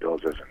pay my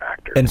bills as an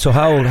actor." And so,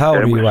 how old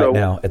are you right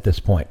now at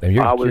this point?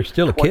 You're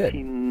still a kid.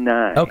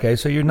 29. Okay,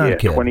 so you're not a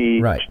kid, 20,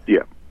 right?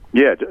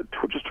 Yeah,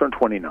 just turned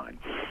 29.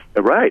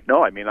 Right?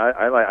 No, I mean,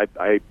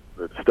 I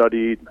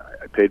studied.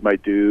 I paid my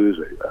dues.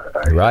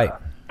 Right.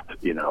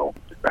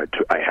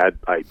 I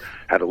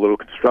had a little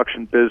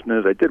construction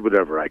business. I did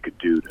whatever I could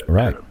do.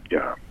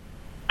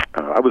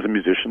 I was a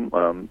musician.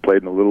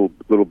 Played in a little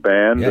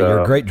band. Yeah,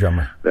 you're a great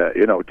drummer.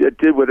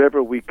 Did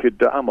whatever we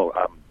could.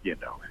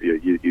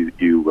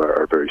 You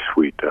are very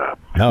sweet.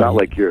 Not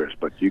like yours,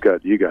 but you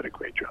got a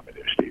great drummer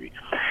there, Stevie.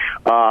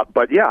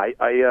 But yeah,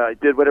 I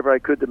did whatever I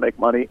could to make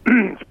money,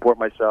 support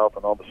myself,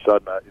 and all of a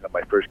sudden,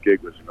 my first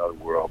gig was Another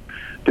World.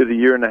 Did a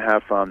year and a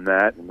half on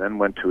that, and then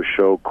went to a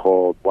show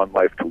called One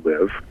Life to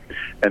Live,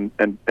 and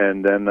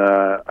then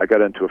I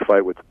got into a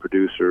fight with the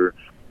producer,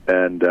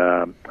 and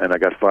I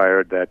got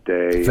fired that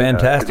day.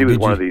 Fantastic. He was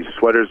one of these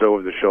sweaters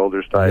over the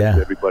shoulders types. Yeah.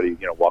 Everybody,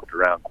 walked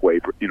around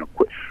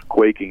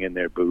quaking in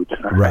their boots.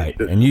 Right,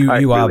 and you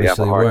really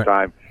obviously have a hard weren't.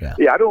 time.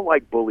 Yeah, I don't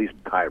like bullies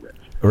and tyrants.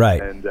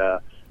 Right. And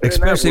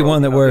especially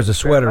one that wears a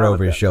sweater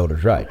over his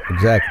shoulders. Right.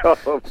 Exactly.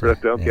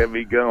 Don't get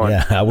me going.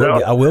 Yeah, I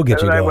will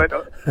get you going.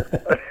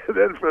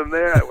 Then from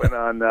there, I went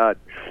on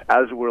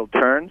As the World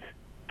Turns.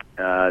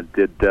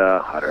 Did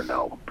I don't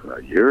know,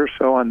 a year or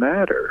so on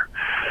that,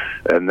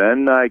 and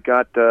then I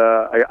got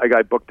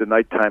booked a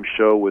nighttime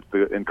show with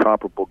the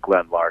incomparable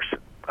Glenn Larson,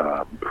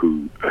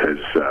 who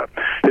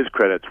his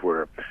credits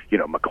were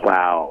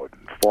McCloud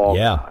and Fall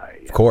Guy,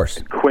 of course,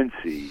 and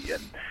Quincy,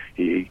 and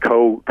he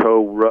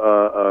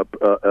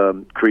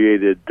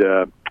created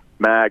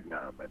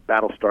Magnum and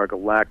Battlestar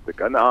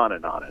Galactica, and on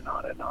and on and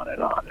on and on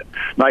and on, and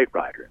Knight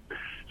Rider.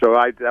 So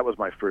that was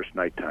my first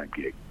nighttime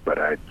gig, but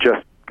I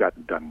just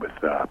gotten done with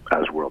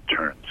As the World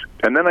Turns.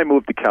 And then I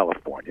moved to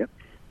California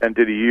and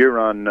did a year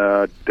on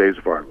Days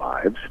of Our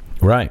Lives.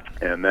 Right.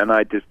 And then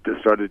I just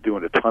started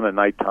doing a ton of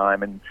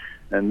nighttime and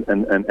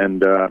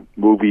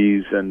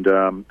movies, and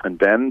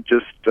then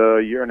just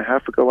a year and a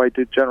half ago I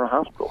did General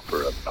Hospital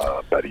for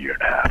about a year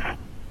and a half.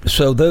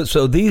 So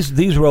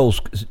these roles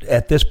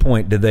at this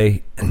point, do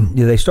they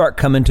start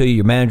coming to you?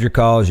 Your manager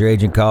calls, your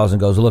agent calls, and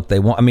goes, "Look, they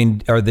want." I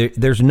mean,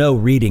 there's no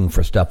reading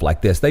for stuff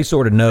like this. They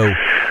sort of know.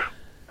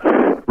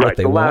 Right.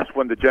 The last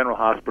one, the General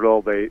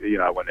Hospital,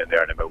 I went in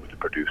there and I met with the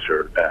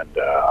producer, and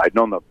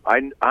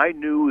I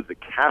knew the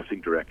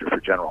casting director for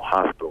General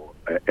Hospital,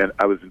 and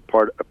I was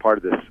part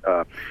of this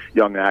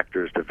young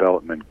actors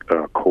development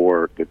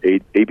corps that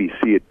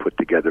ABC had put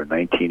together in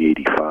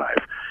 1985,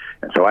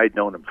 and so I'd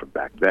known him from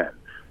back then.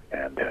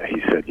 And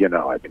he said,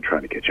 I've been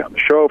trying to get you on the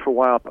show for a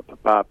while,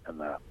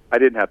 and I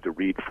didn't have to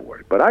read for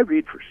it, but I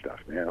read for stuff,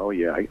 man. Oh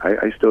yeah,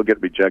 I still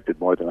get rejected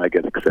more than I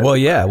get accepted. Well,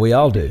 yeah, we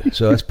all do.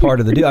 So that's part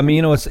of the deal. I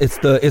mean, it's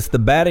the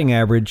batting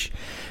average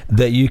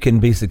that you can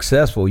be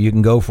successful. You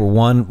can go for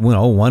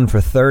 1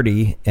 for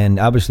 30, and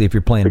obviously if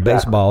you're playing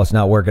baseball, it's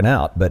not working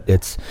out. But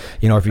it's,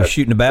 if you're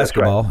shooting a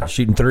basketball,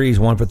 shooting threes,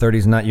 1 for 30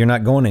 is you're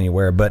not going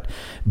anywhere. But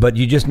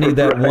you just need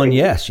that one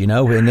yes,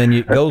 and then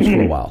it goes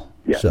for a while.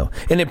 Yeah. So,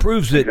 and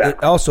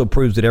it also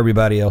proves that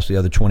everybody else, the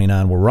other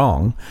 29, were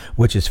wrong,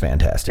 which is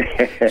fantastic.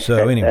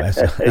 So anyway,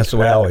 that's the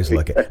way I always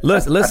look at it.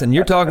 Listen,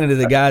 you're talking to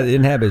the guy that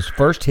didn't have his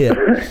first hit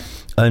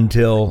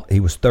until he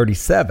was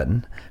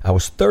 37. I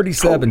was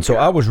 37, so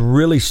I was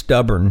really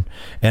stubborn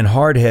and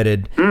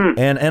hard-headed,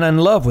 and in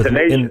love with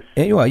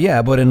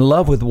but in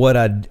love with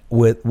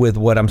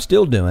what I'm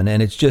still doing,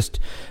 and it's just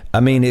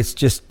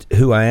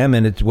who I am,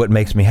 and it's what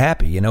makes me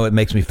happy. It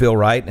makes me feel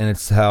right, and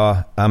it's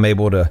how I'm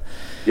able to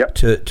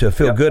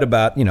feel good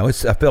about.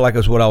 I feel like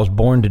it's what I was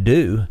born to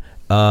do.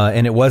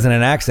 And it wasn't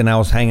an accident. I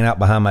was hanging out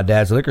behind my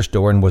dad's liquor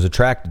store and was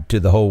attracted to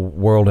the whole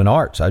world in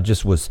arts. I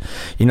just was,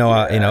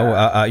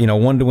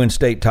 wanted to win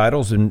state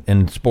titles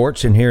in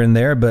sports and here and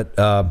there, but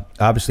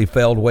obviously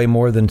failed way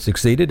more than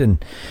succeeded,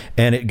 and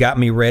it got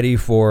me ready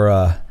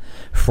for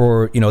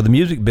the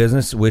music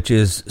business, which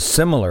is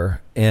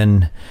similar,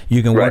 and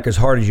you can work as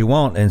hard as you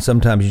want, and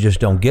sometimes you just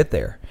don't get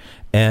there.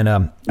 And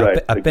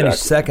I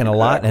finished second a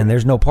lot, and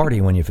there's no party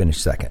when you finish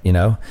second,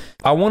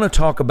 I want to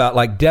talk about,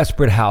 like,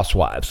 Desperate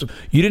Housewives.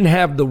 You didn't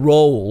have the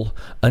role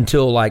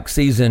until, like,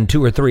 season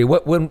 2 or 3.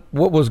 What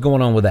was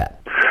going on with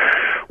that?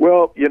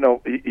 Well,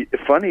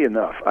 funny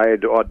enough, I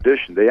had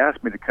auditioned. They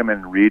asked me to come in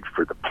and read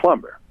for The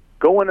Plumber.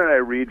 Go in and I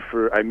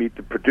meet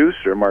the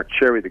producer, Mark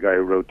Cherry, the guy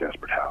who wrote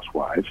Desperate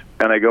Housewives,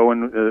 and I go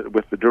in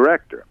with the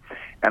director.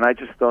 And I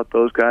just thought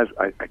those guys,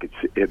 I could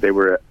see, they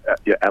were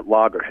at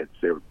loggerheads.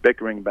 They were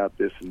bickering about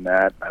this and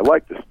that. I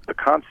liked the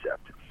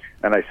concept.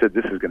 And I said,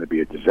 this is going to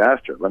be a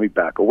disaster. Let me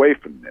back away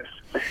from this.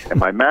 And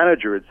my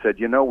manager had said,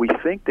 we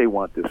think they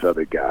want this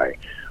other guy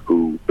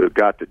who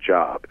got the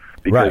job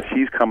because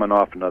he's coming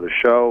off another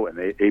show, and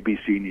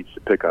ABC needs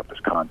to pick up his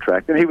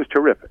contract. And he was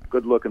terrific,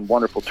 good-looking,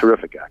 wonderful,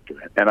 terrific actor.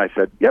 And I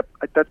said, yep,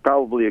 that's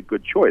probably a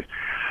good choice.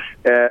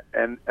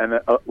 And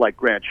like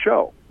Grant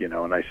Show,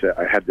 and I said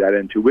I had that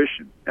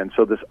intuition. And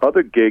so this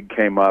other gig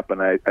came up,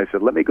 and I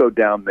said, let me go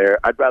down there.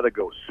 I'd rather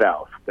go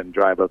south than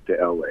drive up to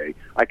L.A.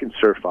 I can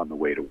surf on the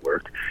way to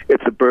work.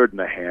 It's a bird in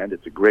the hand.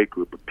 It's a great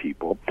group of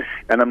people.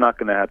 And I'm not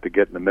going to have to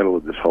get in the middle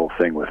of this whole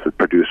thing with the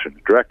producer and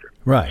the director.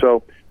 Right.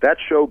 So that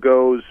show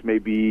goes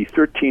maybe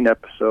 13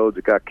 episodes.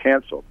 It got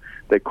canceled.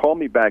 They called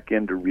me back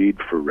in to read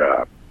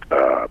for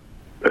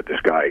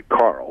this guy,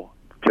 Carl,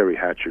 Terry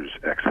Hatcher's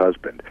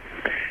ex-husband.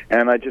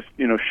 And I just,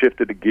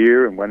 shifted a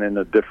gear and went in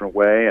a different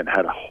way and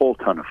had a whole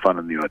ton of fun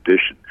in the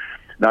audition,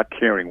 not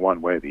caring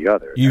one way or the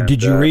other.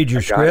 Did you read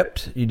your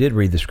script? You did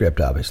read the script,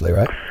 obviously,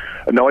 right?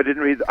 No, I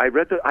didn't read.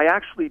 I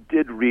actually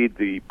did read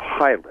the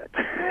pilot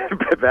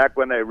back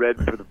when I read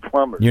for The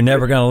Plumber. You're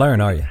never going to learn,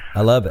 are you?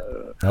 I love it.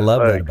 I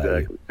love that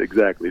about you.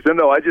 Exactly. So,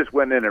 no, I just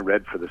went in and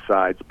read for the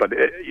sides, but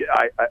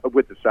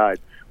with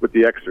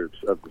the excerpts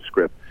of the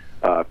script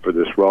for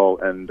this role.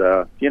 And,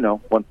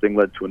 one thing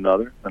led to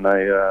another. And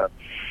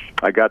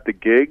I got the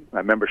gig. I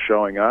remember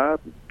showing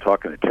up,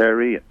 talking to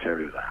Terry, and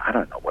Terry was like, I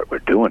don't know what we're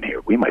doing here.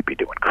 We might be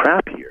doing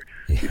crap here.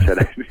 He said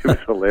it was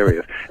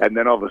hilarious. And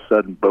then all of a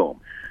sudden, boom.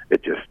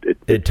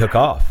 It took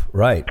off,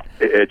 right?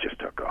 It just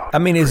took off. I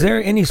mean, is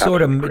there any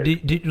sort of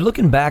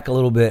looking back a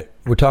little bit?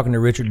 We're talking to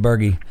Richard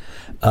Burgi,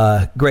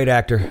 great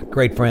actor,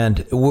 great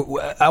friend.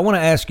 I want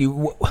to ask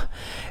you,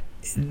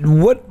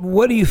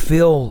 what do you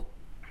feel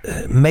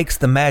makes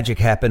the magic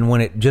happen when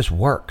it just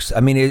works?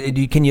 I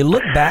mean, can you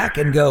look back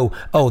and go,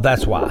 "Oh,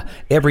 that's why"?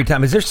 Every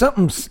time, is there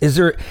something? Is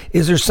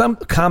there some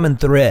common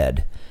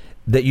thread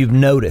that you've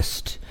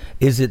noticed?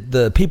 Is it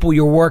the people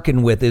you're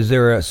working with? Is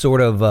there a sort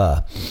of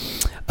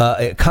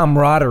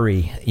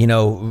camaraderie,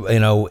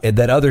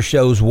 that other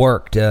shows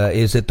worked?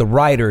 Is it the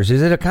writers?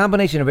 Is it a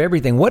combination of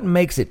everything? What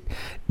make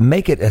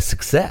it a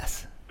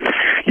success?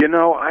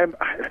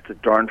 That's a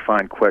darn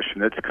fine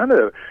question. It's kind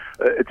of,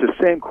 it's the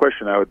same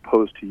question I would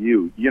pose to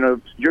you.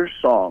 Your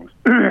songs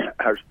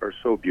are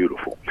so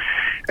beautiful,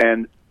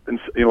 and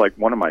like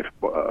one of my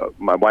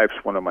wife's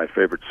one of my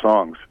favorite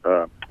songs.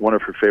 One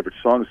of her favorite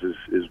songs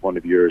is one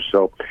of yours.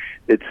 So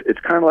it's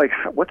kind of like,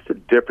 what's the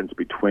difference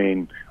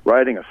between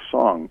writing a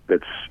song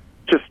that's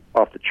just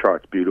off the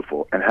charts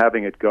beautiful and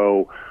having it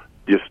go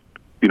just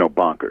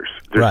bonkers?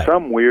 There's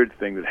some weird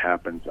thing that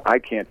happens. I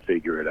can't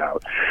figure it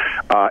out.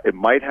 It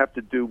might have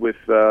to do with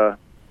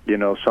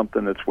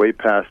something that's way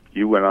past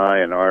you and I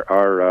and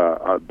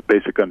our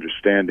basic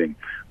understanding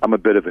I'm a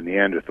bit of a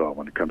Neanderthal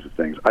when it comes to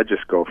things. I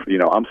just go for,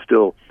 I'm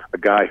still a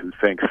guy who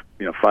thinks,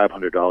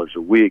 $500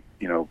 a week,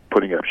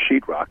 putting up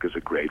sheetrock is a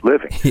great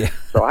living. Yeah.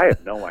 So I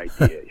have no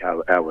idea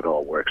how it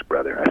all works,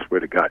 brother. I swear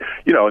to God.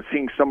 And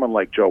seeing someone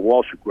like Joe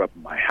Walsh, who grew up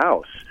in my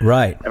house,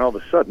 right? And all of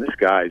a sudden, this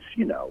guy's,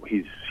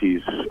 he's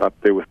up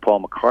there with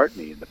Paul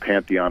McCartney in the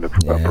pantheon of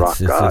rock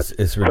gods.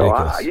 It's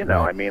ridiculous. So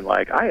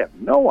I have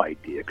no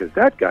idea, because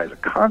that guy's a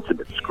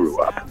consummate screw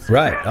up.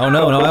 Right. Oh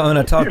no, I'm going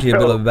to talk to you a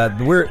little bit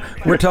about it.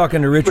 We're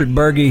talking to Richard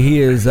Burgi. He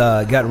has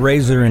got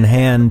razor in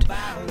hand.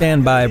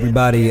 Stand by,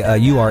 everybody.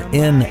 You are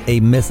in a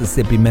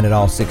Mississippi Minute,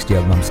 all 60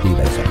 of them. I'm Steve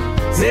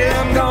Azar. Say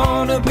I'm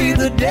gonna be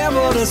the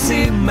devil to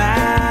see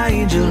my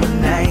angel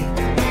tonight.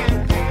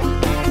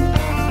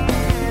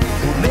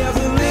 There's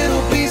a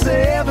little piece of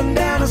heaven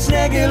down a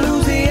snaky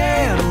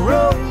Louisiana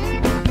road,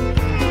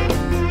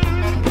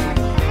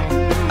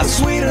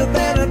 sweeter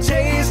than a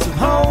taste of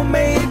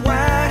homemade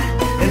wine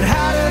and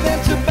hotter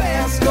than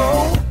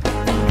Tabasco.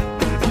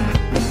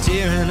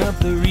 Tearing up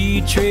the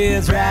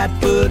retreads, right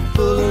foot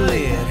full of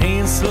lead,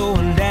 ain't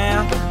slowing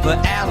down for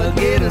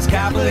alligators,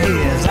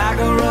 copperheads, like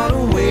a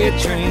runaway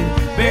train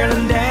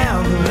barreling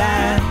down the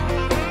line.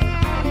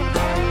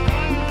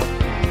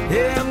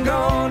 Yeah, I'm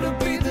gonna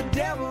be the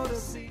devil to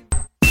see.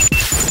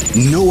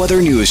 No other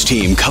news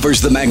team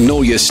covers the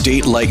Magnolia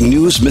State like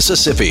News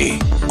Mississippi.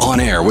 On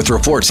air with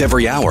reports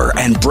every hour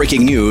and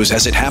breaking news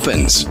as it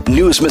happens.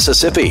 News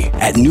Mississippi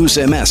at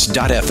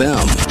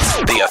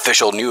newsms.fm, the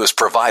official news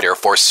provider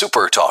for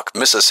Super Talk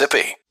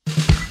Mississippi.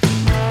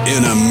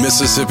 In a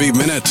Mississippi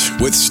Minute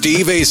with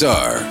Steve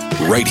Azar,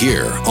 right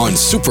here on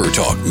Super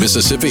Talk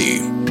Mississippi.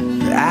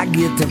 I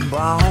get the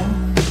ball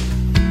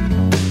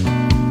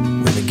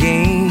when the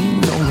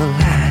game's on the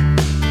line.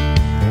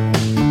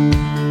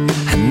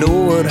 I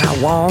know what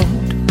I want,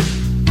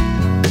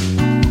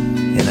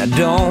 and I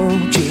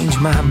don't change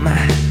my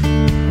mind.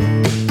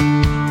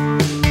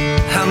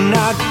 I'm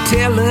not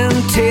telling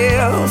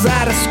tales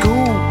out of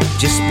school,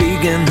 just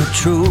speaking the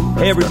truth.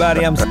 Hey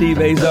everybody, I'm Steve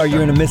Azar.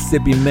 You're in a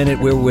Mississippi Minute.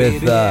 We're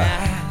with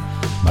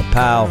my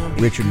pal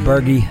Richard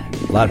Burgi.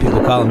 A lot of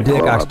people call him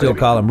Dick. I still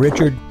call him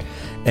Richard.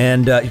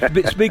 And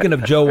speaking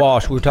of Joe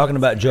Walsh, we were talking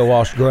about Joe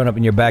Walsh growing up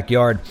in your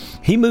backyard.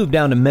 He moved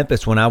down to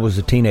Memphis when I was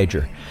a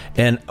teenager,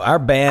 and our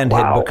band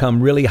had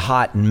become really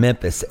hot in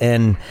Memphis.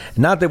 And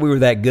not that we were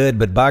that good,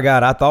 but by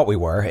God, I thought we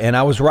were. And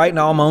I was writing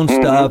all my own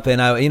stuff.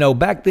 And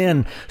back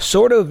then,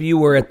 sort of, you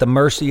were at the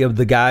mercy of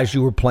the guys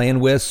you were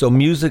playing with. So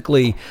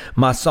musically,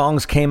 my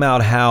songs came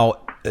out how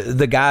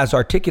the guys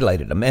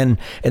articulated them, and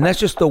that's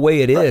just the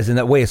way it is, and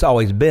that way it's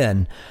always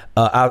been.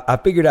 I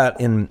figured out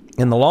in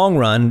the long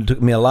run, it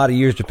took me a lot of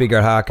years to figure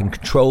out how I can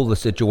control the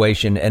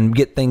situation and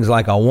get things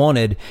like I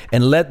wanted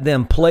and let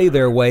them play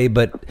their way,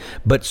 but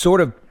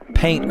sort of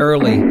paint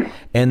early,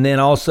 and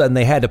then all of a sudden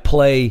they had to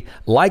play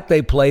like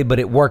they played, but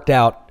it worked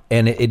out.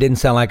 And it didn't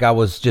sound like I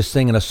was just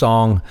singing a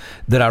song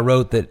that I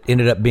wrote that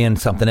ended up being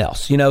something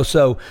else,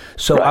 So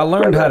I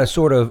learned how to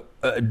sort of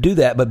do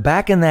that. But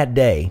back in that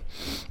day,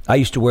 I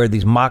used to wear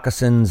these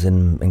moccasins,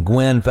 and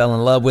Gwen fell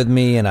in love with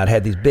me, and I'd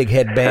had these big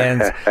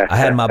headbands. I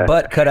had my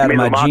butt cut out of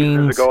my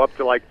jeans. Go up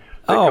to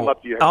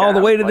all the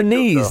way to the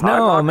knees.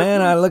 No,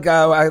 man. I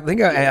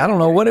don't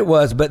know what it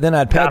was, but then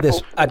I'd had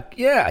this. And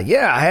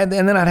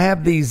then I'd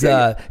have these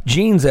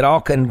jeans that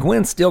all. And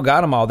Gwen still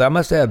got them all. I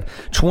must have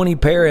 20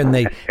 pair, and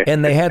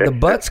they had the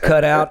butts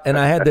cut out. And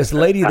I had this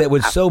lady that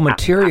would sew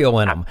material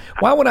in them.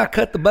 Why would I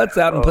cut the butts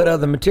out and put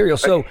other material?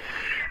 So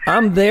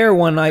I'm there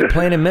one night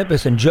playing in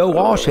Memphis, and Joe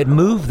Walsh had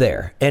moved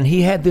there, and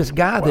he had this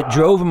guy that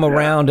drove him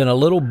around in a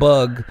little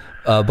bug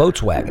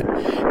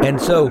Volkswagen, and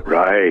so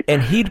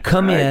and he'd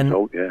come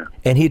in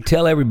and he'd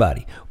tell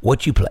everybody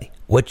what you play.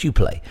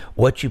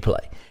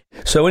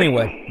 So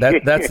anyway,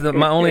 that's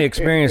my only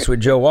experience with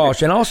Joe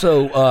Walsh. And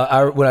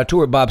also, when I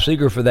toured Bob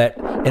Seger for that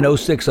in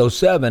 06,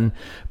 07,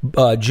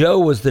 Joe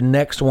was the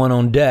next one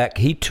on deck.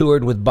 He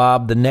toured with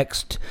Bob the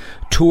next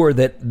tour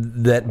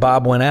that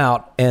Bob went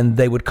out, and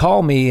they would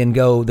call me and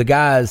go, the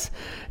guys,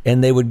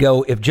 and they would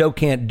go, if Joe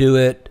can't do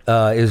it,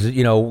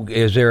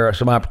 is there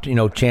some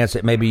chance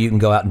that maybe you can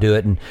go out and do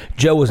it? And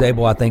Joe was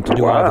able, I think, to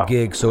do all the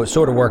gigs, so it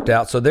sort of worked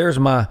out. So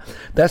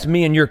that's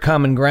me and your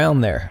common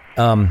ground there.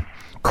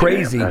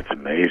 Crazy. Damn, that's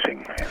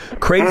amazing, man.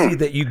 Crazy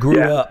that you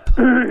grew up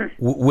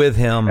with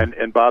him.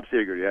 And Bob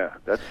Seger,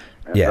 that's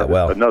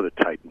another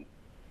titan.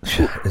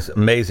 It's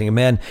amazing,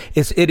 man.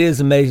 It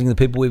is amazing the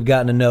people we've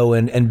gotten to know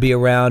and be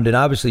around. And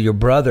obviously your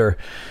brother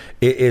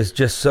is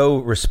just so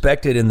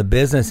respected in the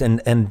business,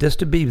 and just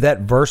to be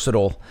that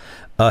versatile.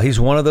 He's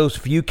one of those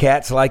few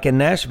cats like in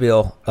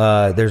Nashville.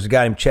 There's a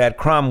guy named Chad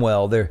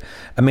Cromwell.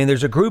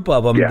 There's a group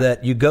of them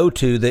that you go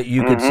to that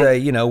you could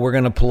say, we're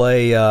going to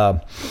play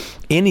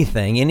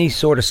anything, any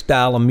sort of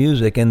style of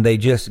music, and they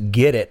just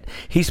get it.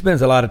 He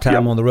spends a lot of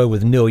time on the road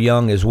with Neil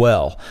Young as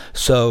well.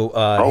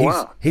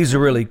 So he's a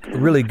really,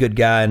 really good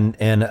guy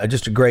and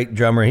just a great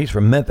drummer. He's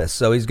from Memphis,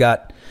 so he's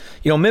got,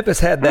 Memphis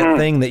had that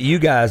thing that you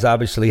guys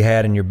obviously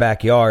had in your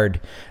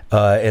backyard,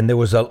 and there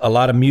was a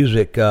lot of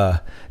music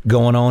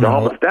going on.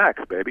 All the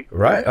stacks, baby.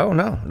 Right. Oh,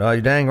 no,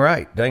 you're dang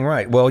right. Dang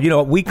right. Well,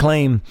 we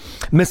claim,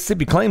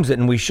 Mississippi claims it,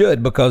 and we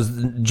should,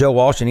 because Joe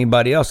Walsh and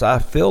anybody else, I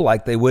feel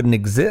like they wouldn't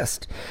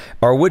exist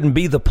or wouldn't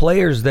be the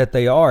players that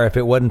they are if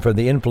it wasn't for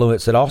the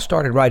influence that all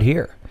started right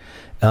here.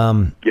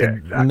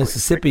 Exactly.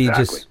 Mississippi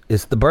just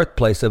is the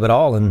birthplace of it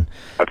all.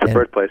 That's the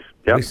birthplace.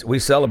 Yep. We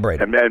celebrate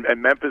it.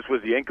 And Memphis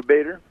was the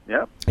incubator.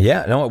 Yeah.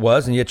 Yeah, no, it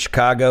was. And you had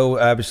Chicago.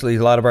 Obviously,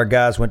 a lot of our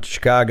guys went to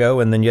Chicago,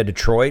 and then you had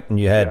Detroit, and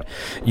you had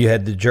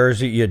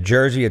Jersey. You had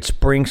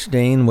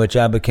Springsteen, which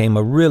I became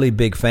a really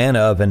big fan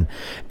of, and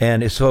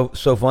it's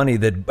so funny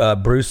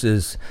that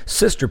Bruce's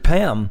sister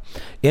Pam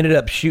ended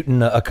up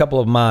shooting a couple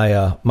of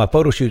my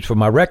photo shoots for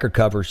my record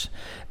covers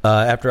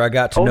after I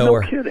got to know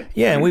her. Kidding.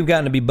 Yeah, and we've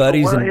gotten to be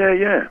buddies. Oh,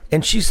 wow,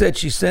 And she said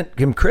she sent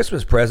him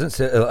Christmas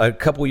presents a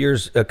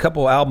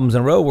couple albums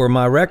in a row were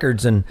my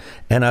records, and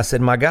I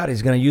said, my God,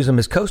 he's going to use them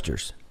as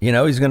coasters.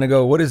 He's going to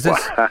go, what is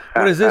this?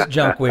 What is this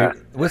junk?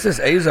 What's this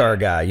Azar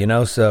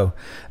guy? So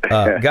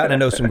gotten to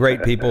know some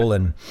great people,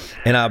 and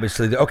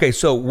obviously, okay.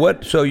 So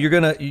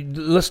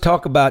let's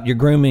talk about your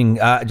grooming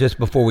just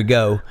before we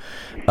go.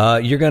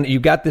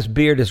 You've got this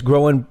beard that's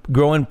growing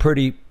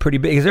pretty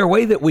big. Is there a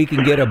way that we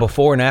can get a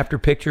before and after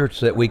picture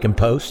so that we can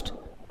post?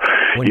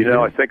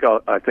 I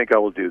think I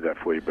will do that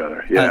for you,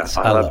 brother. Yeah,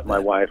 I'll have my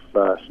wife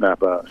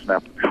snap a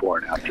before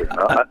and after.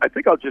 I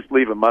think I'll just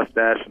leave a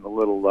mustache and a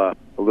little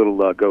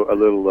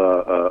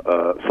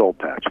soul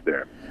patch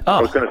there. Oh.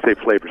 I was going to say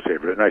flavor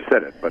saver, and I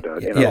said it, but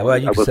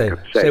you can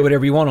say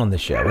whatever you want on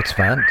this show. It's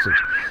fine.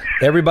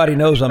 Everybody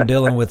knows I'm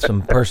dealing with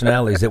some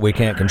personalities that we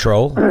can't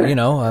control,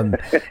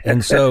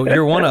 and so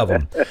you're one of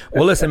them.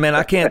 Well, listen, man,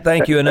 I can't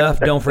thank you enough.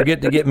 Don't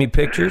forget to get me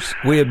pictures.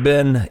 We have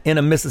been in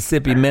a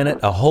Mississippi Minute,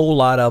 a whole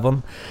lot of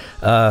them,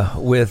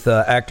 with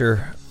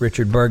actor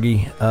Richard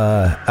Burgi.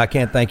 I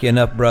can't thank you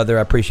enough, brother.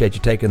 I appreciate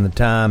you taking the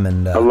time.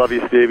 And I love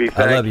you, Stevie.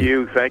 Thank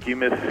you. Thank you,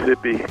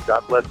 Mississippi.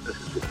 God bless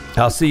Mississippi.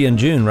 I'll see you in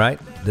June, right?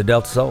 The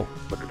Delta Soul.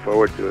 Looking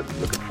forward to it,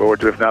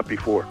 if not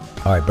before.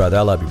 All right, brother.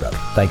 I love you, brother.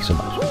 Thanks so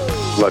much.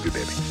 Love you,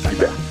 baby. You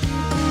bet.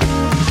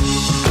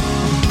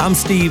 I'm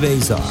Steve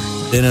Azar.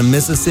 In a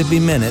Mississippi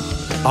Minute,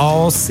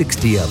 all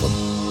 60 of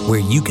them, where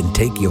you can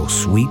take your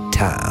sweet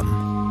time.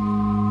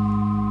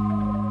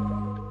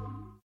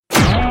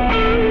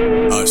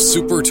 A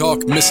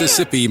SuperTalk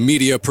Mississippi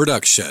media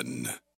production.